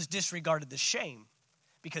Jesus disregarded the shame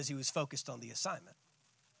because he was focused on the assignment.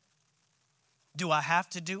 Do I have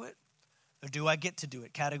to do it or do I get to do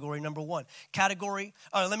it? Category number one.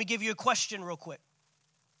 Let me give you a question real quick.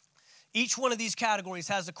 Each one of these categories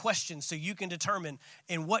has a question so you can determine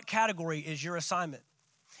in what category is your assignment,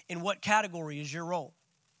 in what category is your role.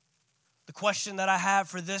 The question that I have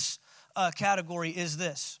for this category is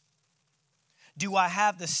this. Do I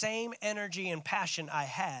have the same energy and passion I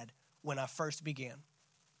had when I first began?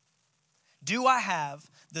 Do I have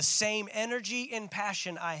the same energy and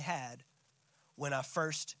passion I had when I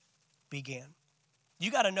first began? You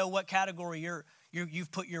got to know what category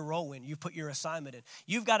you've put your role in. You've put your assignment in.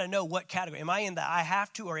 You've got to know what category. Am I in the I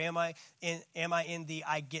have to, or am I in the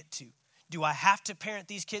I get to? Do I have to parent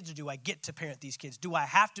these kids, or do I get to parent these kids? Do I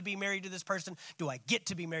have to be married to this person? Do I get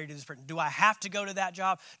to be married to this person? Do I have to go to that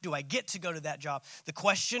job? Do I get to go to that job? The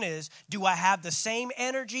question is, do I have the same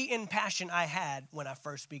energy and passion I had when I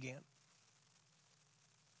first began?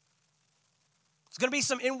 It's going to be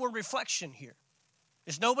some inward reflection here.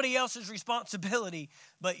 It's nobody else's responsibility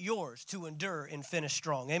but yours to endure and finish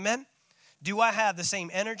strong. Amen? Do I have the same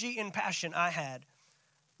energy and passion I had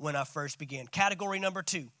when I first began? Category number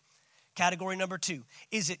two.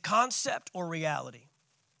 Is it concept or reality?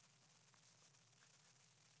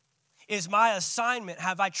 Is my assignment,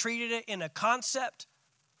 have I treated it in a concept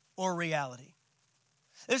or reality?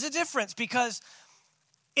 There's a difference, because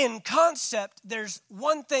in concept, there's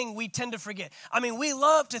one thing we tend to forget. I mean, we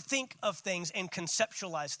love to think of things and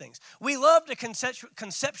conceptualize things. We love to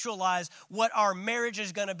conceptualize what our marriage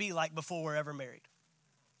is going to be like before we're ever married.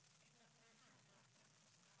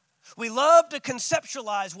 We love to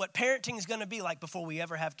conceptualize what parenting is going to be like before we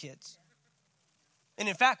ever have kids. And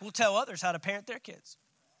in fact, we'll tell others how to parent their kids.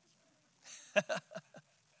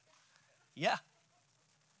 Yeah.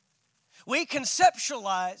 We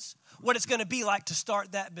conceptualize what it's going to be like to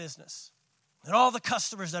start that business, and all the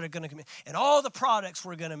customers that are going to come in, and all the products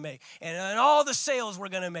we're going to make, and all the sales we're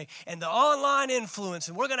going to make, and the online influence,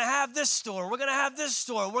 and we're going to have this store, we're going to have this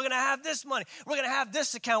store, we're going to have this money, we're going to have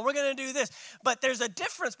this account, we're going to do this. But there's a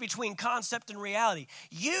difference between concept and reality.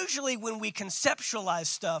 Usually when we conceptualize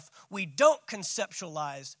stuff, we don't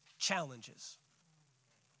conceptualize challenges.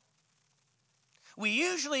 We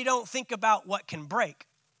usually don't think about what can break.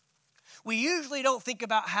 We usually don't think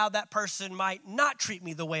about how that person might not treat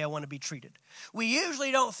me the way I want to be treated. We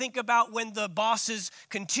usually don't think about when the bosses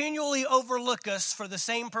continually overlook us for the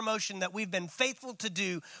same promotion that we've been faithful to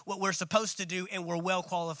do what we're supposed to do and we're well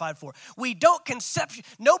qualified for. We don't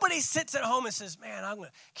nobody sits at home and says, man,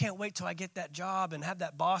 can't wait till I get that job and have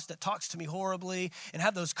that boss that talks to me horribly and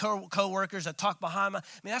have those co-workers that talk behind me. I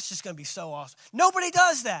mean, that's just going to be so awesome. Nobody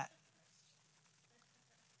does that.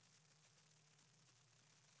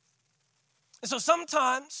 And so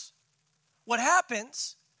sometimes what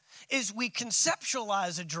happens is we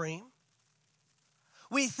conceptualize a dream.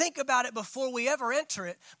 We think about it before we ever enter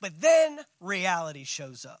it, but then reality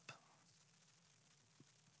shows up.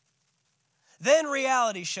 Then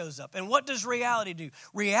reality shows up. And what does reality do?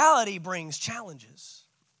 Reality brings challenges.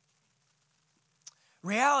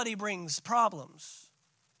 Reality brings problems.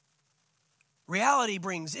 Reality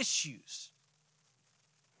brings issues.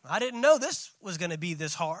 I didn't know this was going to be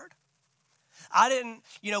this hard.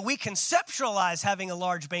 We conceptualize having a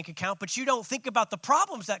large bank account, but you don't think about the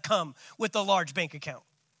problems that come with a large bank account,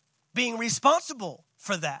 being responsible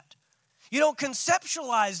for that. You don't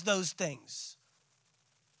conceptualize those things.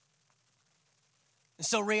 And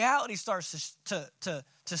so reality starts to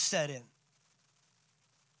set in.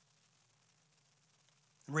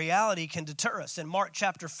 Reality can deter us. In Mark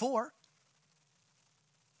chapter 4,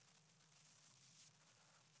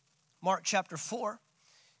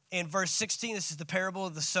 in verse 16, this is the parable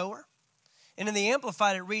of the sower. And in the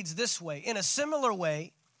Amplified, it reads this way. In a similar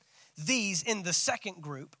way, these in the second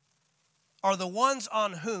group are the ones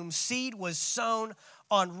on whom seed was sown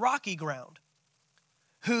on rocky ground,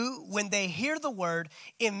 who, when they hear the word,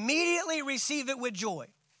 immediately receive it with joy.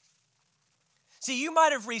 See, you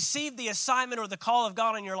might have received the assignment or the call of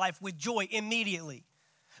God in your life with joy immediately.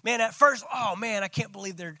 Man, at first, oh man, I can't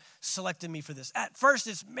believe they're selecting me for this. At first,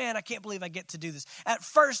 it's, man, I can't believe I get to do this. At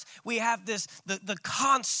first, we have this, the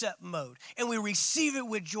concept mode, and we receive it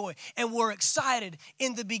with joy, and we're excited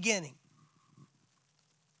in the beginning.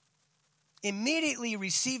 Immediately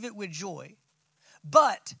receive it with joy,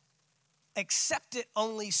 but accept it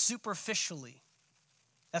only superficially.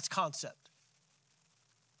 That's concept.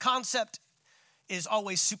 Concept is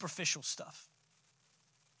always superficial stuff.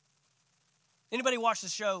 Anybody watch the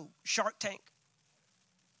show Shark Tank?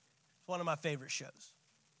 It's one of my favorite shows.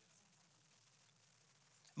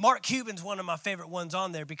 Mark Cuban's one of my favorite ones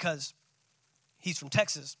on there because he's from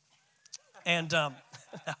Texas. And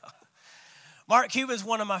Mark Cuban's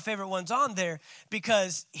one of my favorite ones on there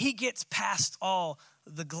because he gets past all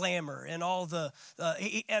the glamour and all the,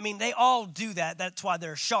 they all do that. That's why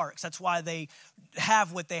they're sharks. That's why they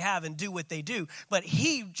have what they have and do what they do. But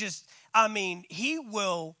he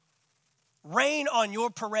will rain on your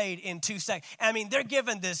parade in 2 seconds. They're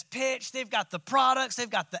giving this pitch. They've got the products. They've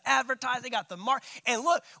got the advertising. They got the mark. And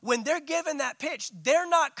look, when they're giving that pitch, they're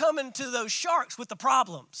not coming to those sharks with the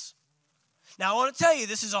problems. Now, I want to tell you,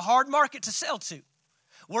 this is a hard market to sell to.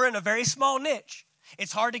 We're in a very small niche.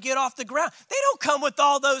 It's hard to get off the ground. They don't come with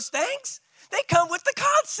all those things. They come with the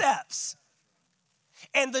concepts.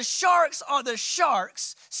 And the sharks are the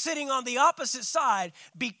sharks sitting on the opposite side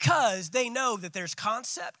because they know that there's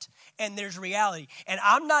concept and there's reality. And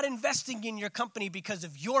I'm not investing in your company because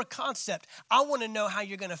of your concept. I want to know how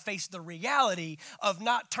you're going to face the reality of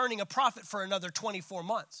not turning a profit for another 24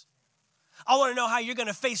 months. I want to know how you're going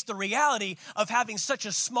to face the reality of having such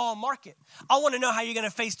a small market. I want to know how you're going to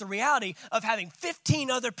face the reality of having 15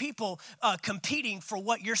 other people competing for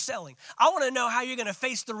what you're selling. I want to know how you're going to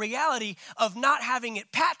face the reality of not having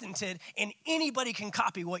it patented and anybody can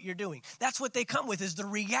copy what you're doing. That's what they come with, is the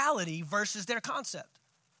reality versus their concept.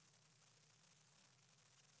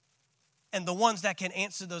 And the ones that can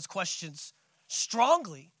answer those questions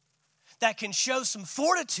strongly, that can show some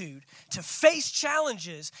fortitude to face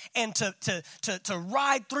challenges and to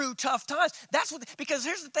ride through tough times. That's what, because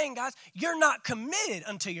here's the thing, guys, you're not committed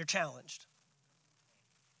until you're challenged.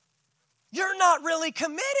 You're not really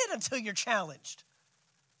committed until you're challenged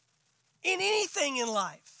in anything in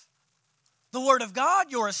life. The Word of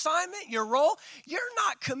God, your assignment, your role, you're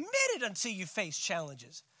not committed until you face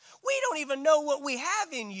challenges. We don't even know what we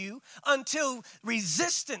have in you until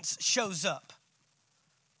resistance shows up.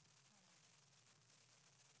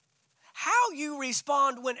 How you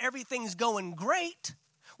respond when everything's going great,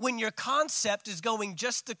 when your concept is going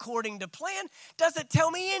just according to plan, doesn't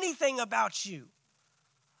tell me anything about you.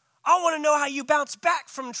 I want to know how you bounce back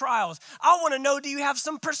from trials. I want to know, do you have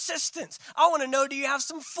some persistence? I want to know, do you have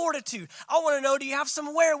some fortitude? I want to know, do you have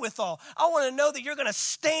some wherewithal? I want to know that you're going to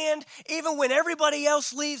stand even when everybody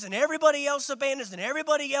else leaves and everybody else abandons and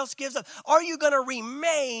everybody else gives up. Are you going to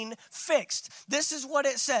remain fixed? This is what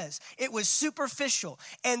it says. It was superficial,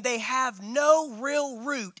 and they have no real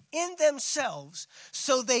root in themselves,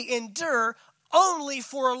 so they endure only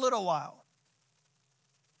for a little while.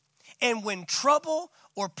 And when trouble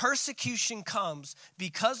or persecution comes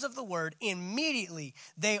because of the word, immediately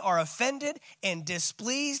they are offended and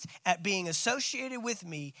displeased at being associated with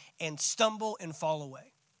me and stumble and fall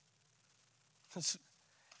away.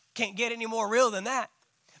 Can't get any more real than that.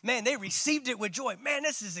 Man, they received it with joy. Man,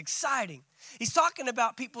 this is exciting. He's talking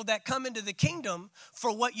about people that come into the kingdom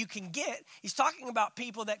for what you can get. He's talking about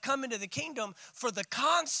people that come into the kingdom for the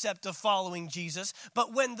concept of following Jesus.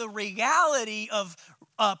 But when the reality of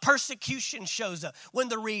persecution shows up, when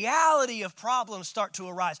the reality of problems start to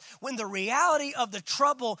arise, when the reality of the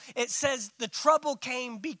trouble, it says the trouble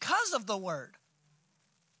came because of the word.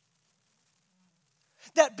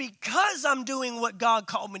 That because I'm doing what God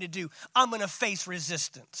called me to do, I'm going to face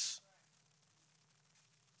resistance.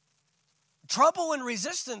 Trouble and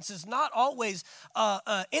resistance is not always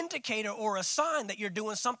an indicator or a sign that you're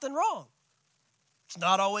doing something wrong. It's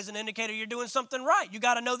not always an indicator you're doing something right. You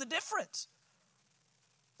got to know the difference.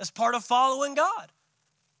 That's part of following God.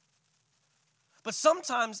 But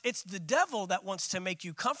sometimes it's the devil that wants to make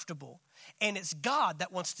you comfortable, and it's God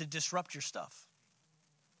that wants to disrupt your stuff.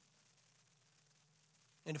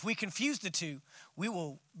 And if we confuse the two, we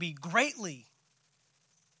will be greatly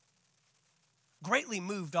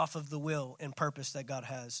moved off of the will and purpose that God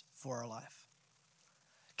has for our life.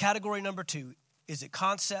 Category number 2, is it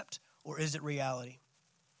concept or is it reality?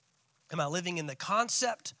 Am I living in the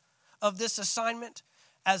concept of this assignment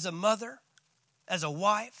as a mother, as a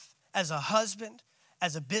wife, as a husband,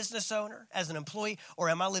 as a business owner, as an employee, or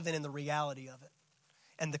am I living in the reality of it?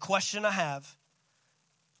 And the question I have,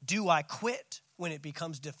 do I quit when it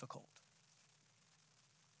becomes difficult?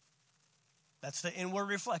 That's the inward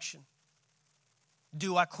reflection.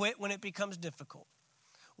 Do I quit when it becomes difficult?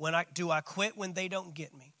 Do I quit when they don't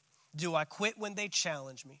get me? Do I quit when they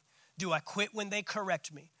challenge me? Do I quit when they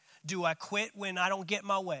correct me? Do I quit when I don't get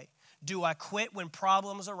my way? Do I quit when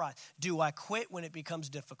problems arise? Do I quit when it becomes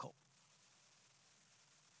difficult?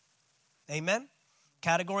 Amen?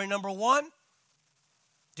 Category number 1,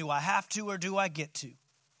 do I have to or do I get to?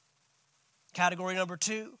 Category number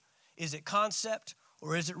 2, is it concept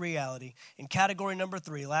or is it reality? And category number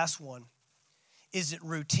 3, last one, is it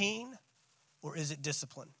routine or is it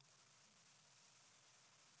discipline?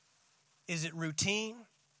 Is it routine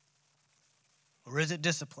or is it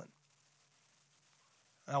discipline?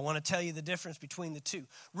 I want to tell you the difference between the two.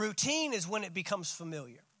 Routine is when it becomes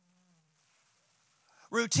familiar.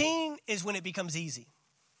 Routine is when it becomes easy.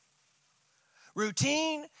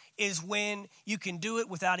 Routine is when you can do it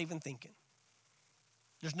without even thinking.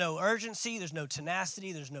 There's no urgency, there's no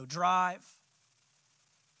tenacity, there's no drive.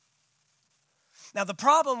 Now, the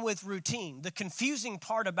problem with routine, the confusing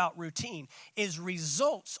part about routine, is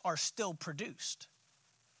results are still produced.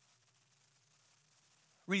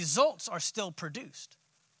 results are still produced.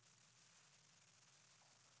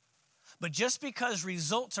 But just because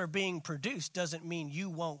results are being produced doesn't mean you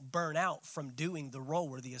won't burn out from doing the role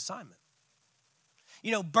or the assignment.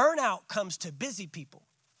 You know, burnout comes to busy people.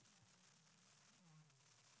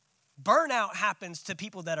 Burnout happens to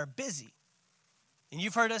people that are busy. And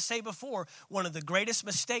you've heard us say before, one of the greatest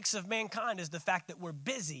mistakes of mankind is the fact that we're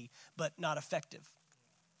busy but not effective.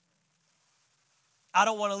 I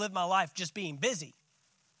don't want to live my life just being busy.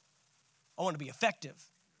 I want to be effective.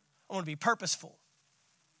 I want to be purposeful.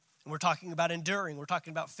 And we're talking about enduring. We're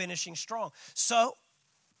talking about finishing strong. So,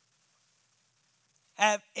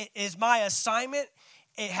 is my assignment,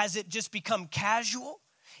 has it just become casual?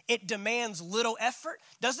 It demands little effort.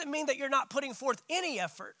 Doesn't mean that you're not putting forth any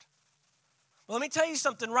effort. Well, let me tell you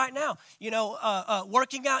something right now. You know,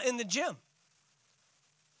 working out in the gym,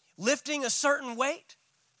 lifting a certain weight.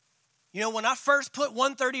 You know, when I first put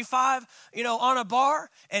 135, on a bar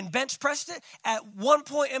and bench pressed it, at one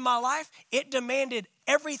point in my life, it demanded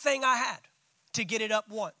everything I had to get it up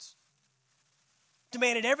once.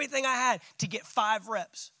 Demanded everything I had to get 5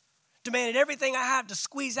 reps. Demanded everything I had to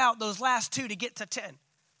squeeze out those last 2 to get to 10.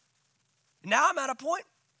 Now I'm at a point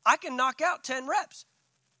I can knock out 10 reps.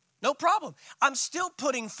 No problem. I'm still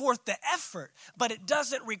putting forth the effort, but it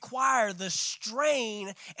doesn't require the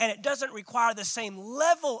strain and it doesn't require the same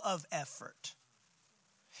level of effort.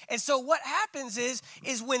 And so what happens is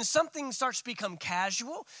when something starts to become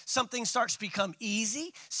casual, something starts to become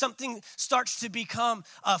easy, something starts to become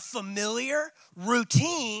familiar,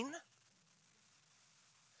 routine,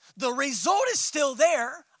 the result is still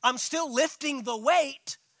there. I'm still lifting the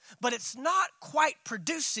weight, but it's not quite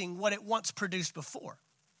producing what it once produced before.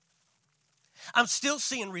 I'm still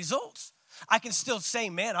seeing results. I can still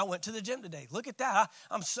say, man, I went to the gym today. Look at that.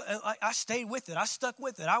 I stayed with it. I stuck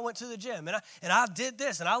with it. I went to the gym and I did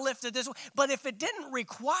this and I lifted this. But if it didn't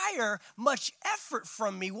require much effort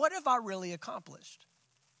from me, what have I really accomplished?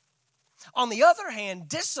 On the other hand,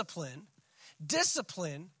 discipline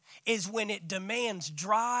is when it demands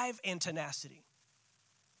drive and tenacity.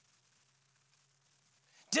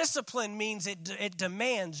 Discipline means it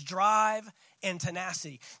demands drive and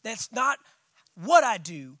tenacity. That's not what I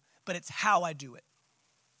do, but it's how I do it.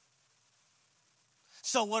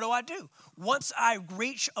 So what do? Once I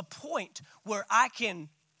reach a point where I can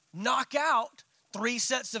knock out 3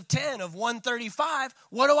 sets of 10 of 135,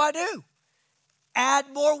 what do?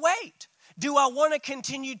 Add more weight. Do I want to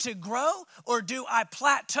continue to grow or do I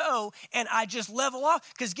plateau and I just level off?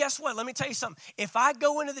 Because guess what? Let me tell you something. If I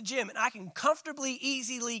go into the gym and I can comfortably,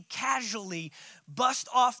 easily, casually bust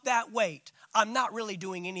off that weight, I'm not really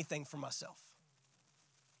doing anything for myself.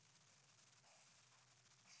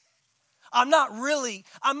 I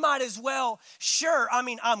might as well, sure,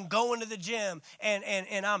 I'm going to the gym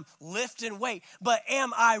and I'm lifting weight, but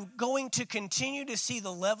am I going to continue to see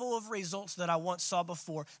the level of results that I once saw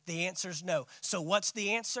before? The answer is no. So what's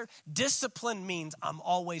the answer? Discipline means I'm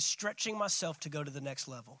always stretching myself to go to the next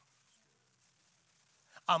level.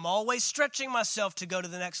 I'm always stretching myself to go to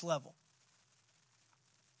the next level.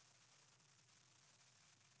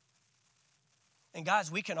 And guys,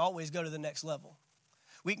 we can always go to the next level.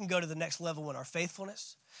 We can go to the next level in our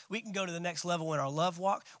faithfulness. We can go to the next level in our love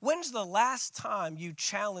walk. When's the last time you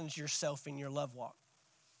challenged yourself in your love walk?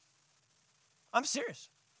 I'm serious.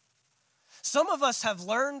 Some of us have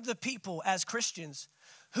learned the people as Christians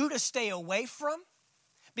who to stay away from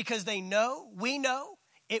because we know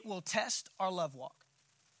it will test our love walk.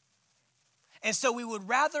 And so we would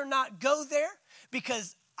rather not go there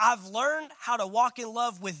because I've learned how to walk in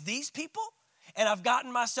love with these people. And I've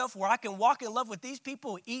gotten myself where I can walk in love with these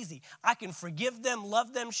people easy. I can forgive them,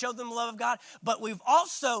 love them, show them the love of God. But we've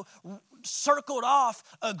also circled off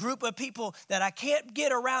a group of people that I can't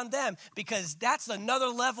get around them because that's another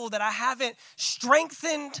level that I haven't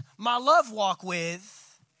strengthened my love walk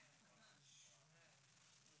with.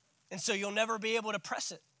 And so you'll never be able to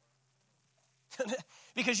press it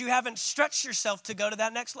because you haven't stretched yourself to go to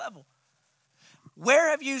that next level.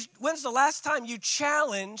 When's the last time you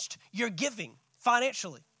challenged your giving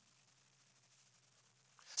financially?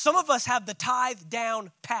 Some of us have the tithe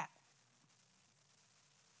down pat.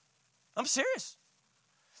 I'm serious.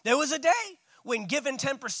 There was a day when giving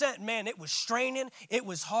 10%, man, it was straining, it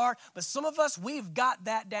was hard. But some of us, we've got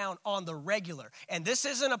that down on the regular. And this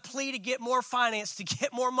isn't a plea to get more finance, to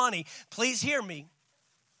get more money. Please hear me.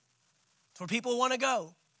 It's where people want to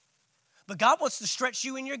go. But God wants to stretch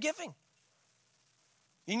you in your giving.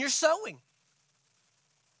 In your sowing.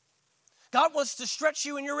 God wants to stretch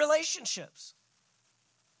you in your relationships.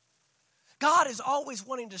 God is always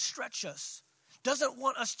wanting to stretch us. Doesn't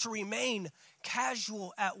want us to remain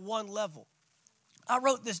casual at one level. I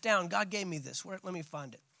wrote this down. God gave me this. Let me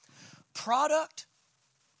find it. Product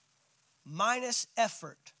minus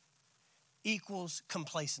effort equals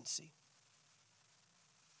complacency.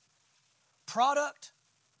 Product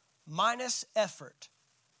minus effort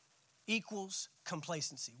equals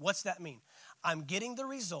complacency. What's that mean? I'm getting the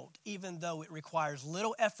result even though it requires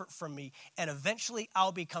little effort from me, and eventually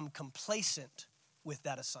I'll become complacent with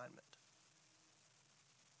that assignment.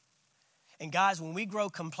 And guys, when we grow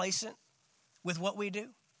complacent with what we do,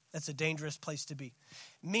 that's a dangerous place to be.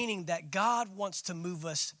 Meaning that God wants to move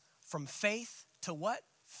us from faith to what?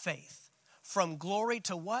 Faith. From glory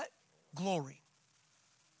to what? Glory.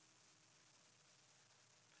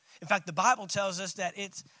 In fact, the Bible tells us that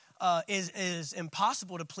it is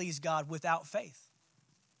impossible to please God without faith.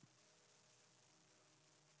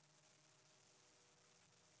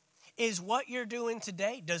 Is what you're doing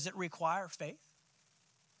today, does it require faith?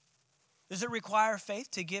 Does it require faith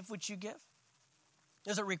to give what you give?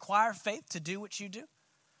 Does it require faith to do what you do?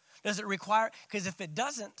 Does it require, because if it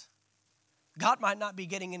doesn't, God might not be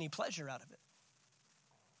getting any pleasure out of it.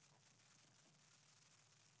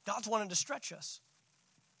 God's wanting to stretch us.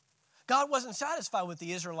 God wasn't satisfied with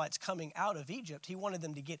the Israelites coming out of Egypt. He wanted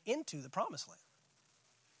them to get into the promised land.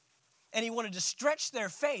 And he wanted to stretch their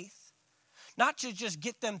faith, not to just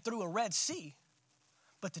get them through a Red Sea,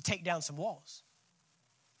 but to take down some walls.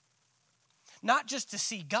 Not just to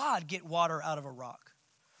see God get water out of a rock,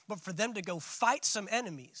 but for them to go fight some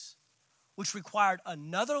enemies, which required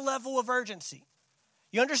another level of urgency.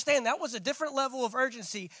 You understand that was a different level of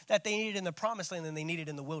urgency that they needed in the promised land than they needed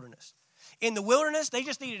in the wilderness. In the wilderness, they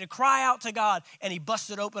just needed to cry out to God, and he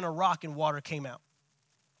busted open a rock and water came out.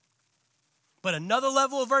 But another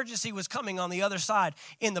level of urgency was coming on the other side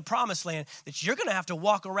in the promised land, that you're going to have to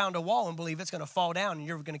walk around a wall and believe it's going to fall down, and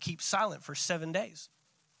you're going to keep silent for 7 days.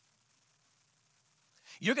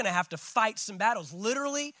 You're going to have to fight some battles,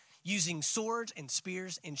 literally using swords and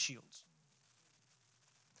spears and shields.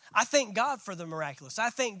 I thank God for the miraculous. I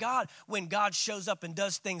thank God when God shows up and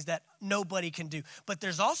does things that nobody can do. But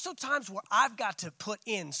there's also times where I've got to put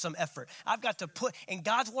in some effort. And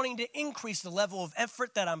God's wanting to increase the level of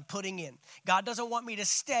effort that I'm putting in. God doesn't want me to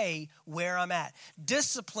stay where I'm at.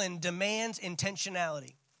 Discipline demands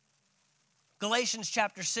intentionality. Galatians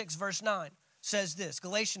chapter 6, verse 9 says this.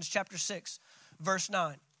 Galatians chapter 6, verse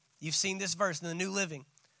 9. You've seen this verse in the New Living.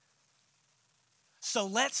 So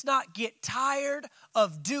let's not get tired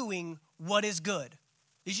of doing what is good.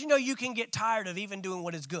 Did you know you can get tired of even doing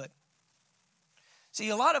what is good? See,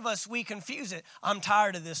 a lot of us, we confuse it. I'm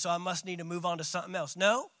tired of this, so I must need to move on to something else.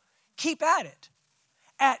 No, keep at it.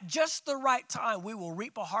 At just the right time, we will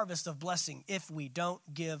reap a harvest of blessing if we don't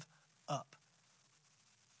give up.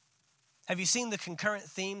 Have you seen the concurrent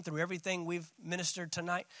theme through everything we've ministered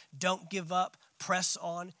tonight? Don't give up, press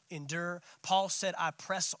on, endure. Paul said, I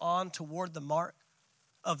press on toward the mark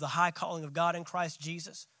of the high calling of God in Christ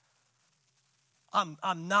Jesus. I'm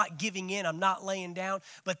not giving in. I'm not laying down.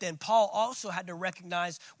 But then Paul also had to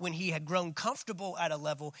recognize when he had grown comfortable at a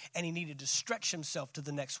level and he needed to stretch himself to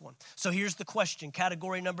the next one. So here's the question.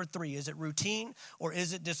 Category number 3. Is it routine or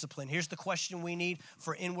is it discipline? Here's the question we need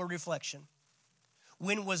for inward reflection.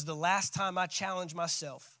 When was the last time I challenged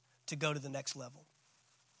myself to go to the next level?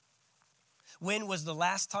 When was the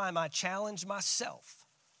last time I challenged myself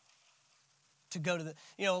to go to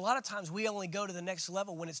a lot of times we only go to the next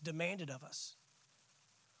level when it's demanded of us.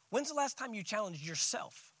 When's the last time you challenged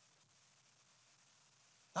yourself?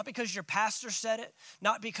 Not because your pastor said it,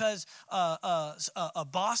 not because a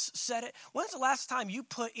boss said it. When's the last time you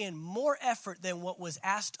put in more effort than what was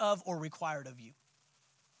asked of or required of you?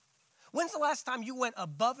 When's the last time you went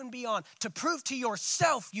above and beyond to prove to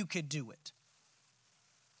yourself you could do it?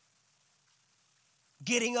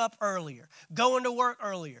 Getting up earlier, going to work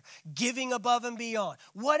earlier, giving above and beyond,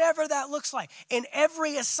 whatever that looks like. In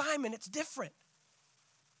every assignment, it's different.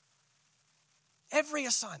 Every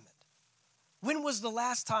assignment. When was the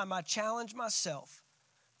last time I challenged myself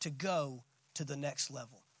to go to the next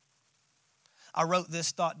level? I wrote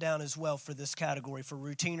this thought down as well for this category, for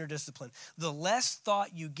routine or discipline. The less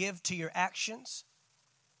thought you give to your actions,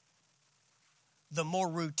 the more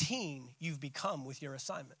routine you've become with your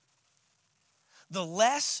assignment. The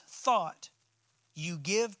less thought you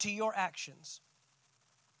give to your actions,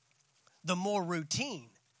 the more routine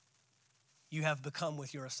you have become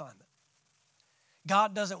with your assignment.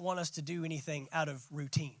 God doesn't want us to do anything out of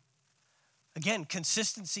routine. Again,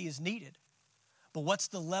 consistency is needed, but what's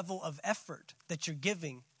the level of effort that you're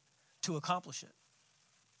giving to accomplish it?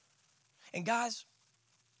 And guys,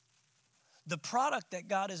 the product that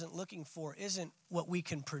God isn't looking for isn't what we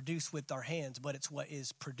can produce with our hands, but it's what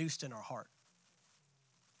is produced in our heart.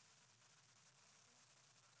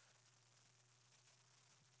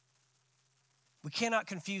 We cannot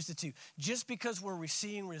confuse the two. Just because we're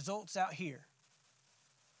receiving results out here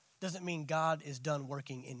doesn't mean God is done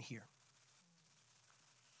working in here.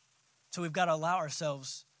 So we've got to allow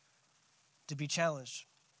ourselves to be challenged.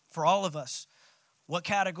 For all of us, what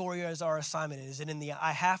category is our assignment in? Is it in the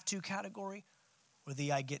I have to category or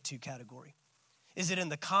the I get to category? Is it in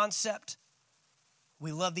the concept?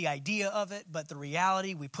 We love the idea of it, but the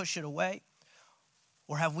reality, we push it away?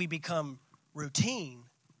 Or have we become routine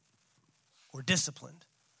or disciplined?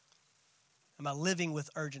 Am I living with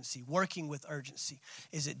urgency, working with urgency?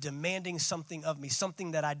 Is it demanding something of me,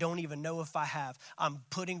 something that I don't even know if I have? I'm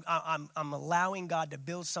allowing God to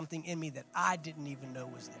build something in me that I didn't even know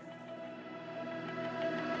was there.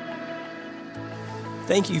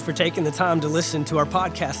 Thank you for taking the time to listen to our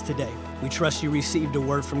podcast today. We trust you received a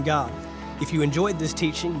word from God. If you enjoyed this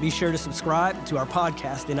teaching, be sure to subscribe to our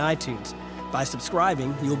podcast in iTunes. By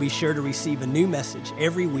subscribing, you'll be sure to receive a new message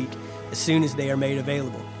every week as soon as they are made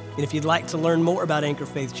available. And if you'd like to learn more about Anchor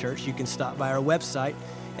Faith Church, you can stop by our website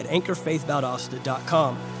at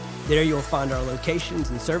anchorfaithvaldosta.com. There you'll find our locations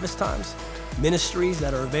and service times, ministries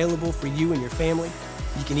that are available for you and your family.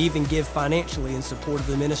 You can even give financially in support of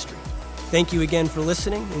the ministry. Thank you again for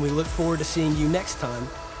listening, and we look forward to seeing you next time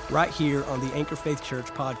right here on the Anchor Faith Church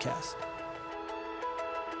podcast.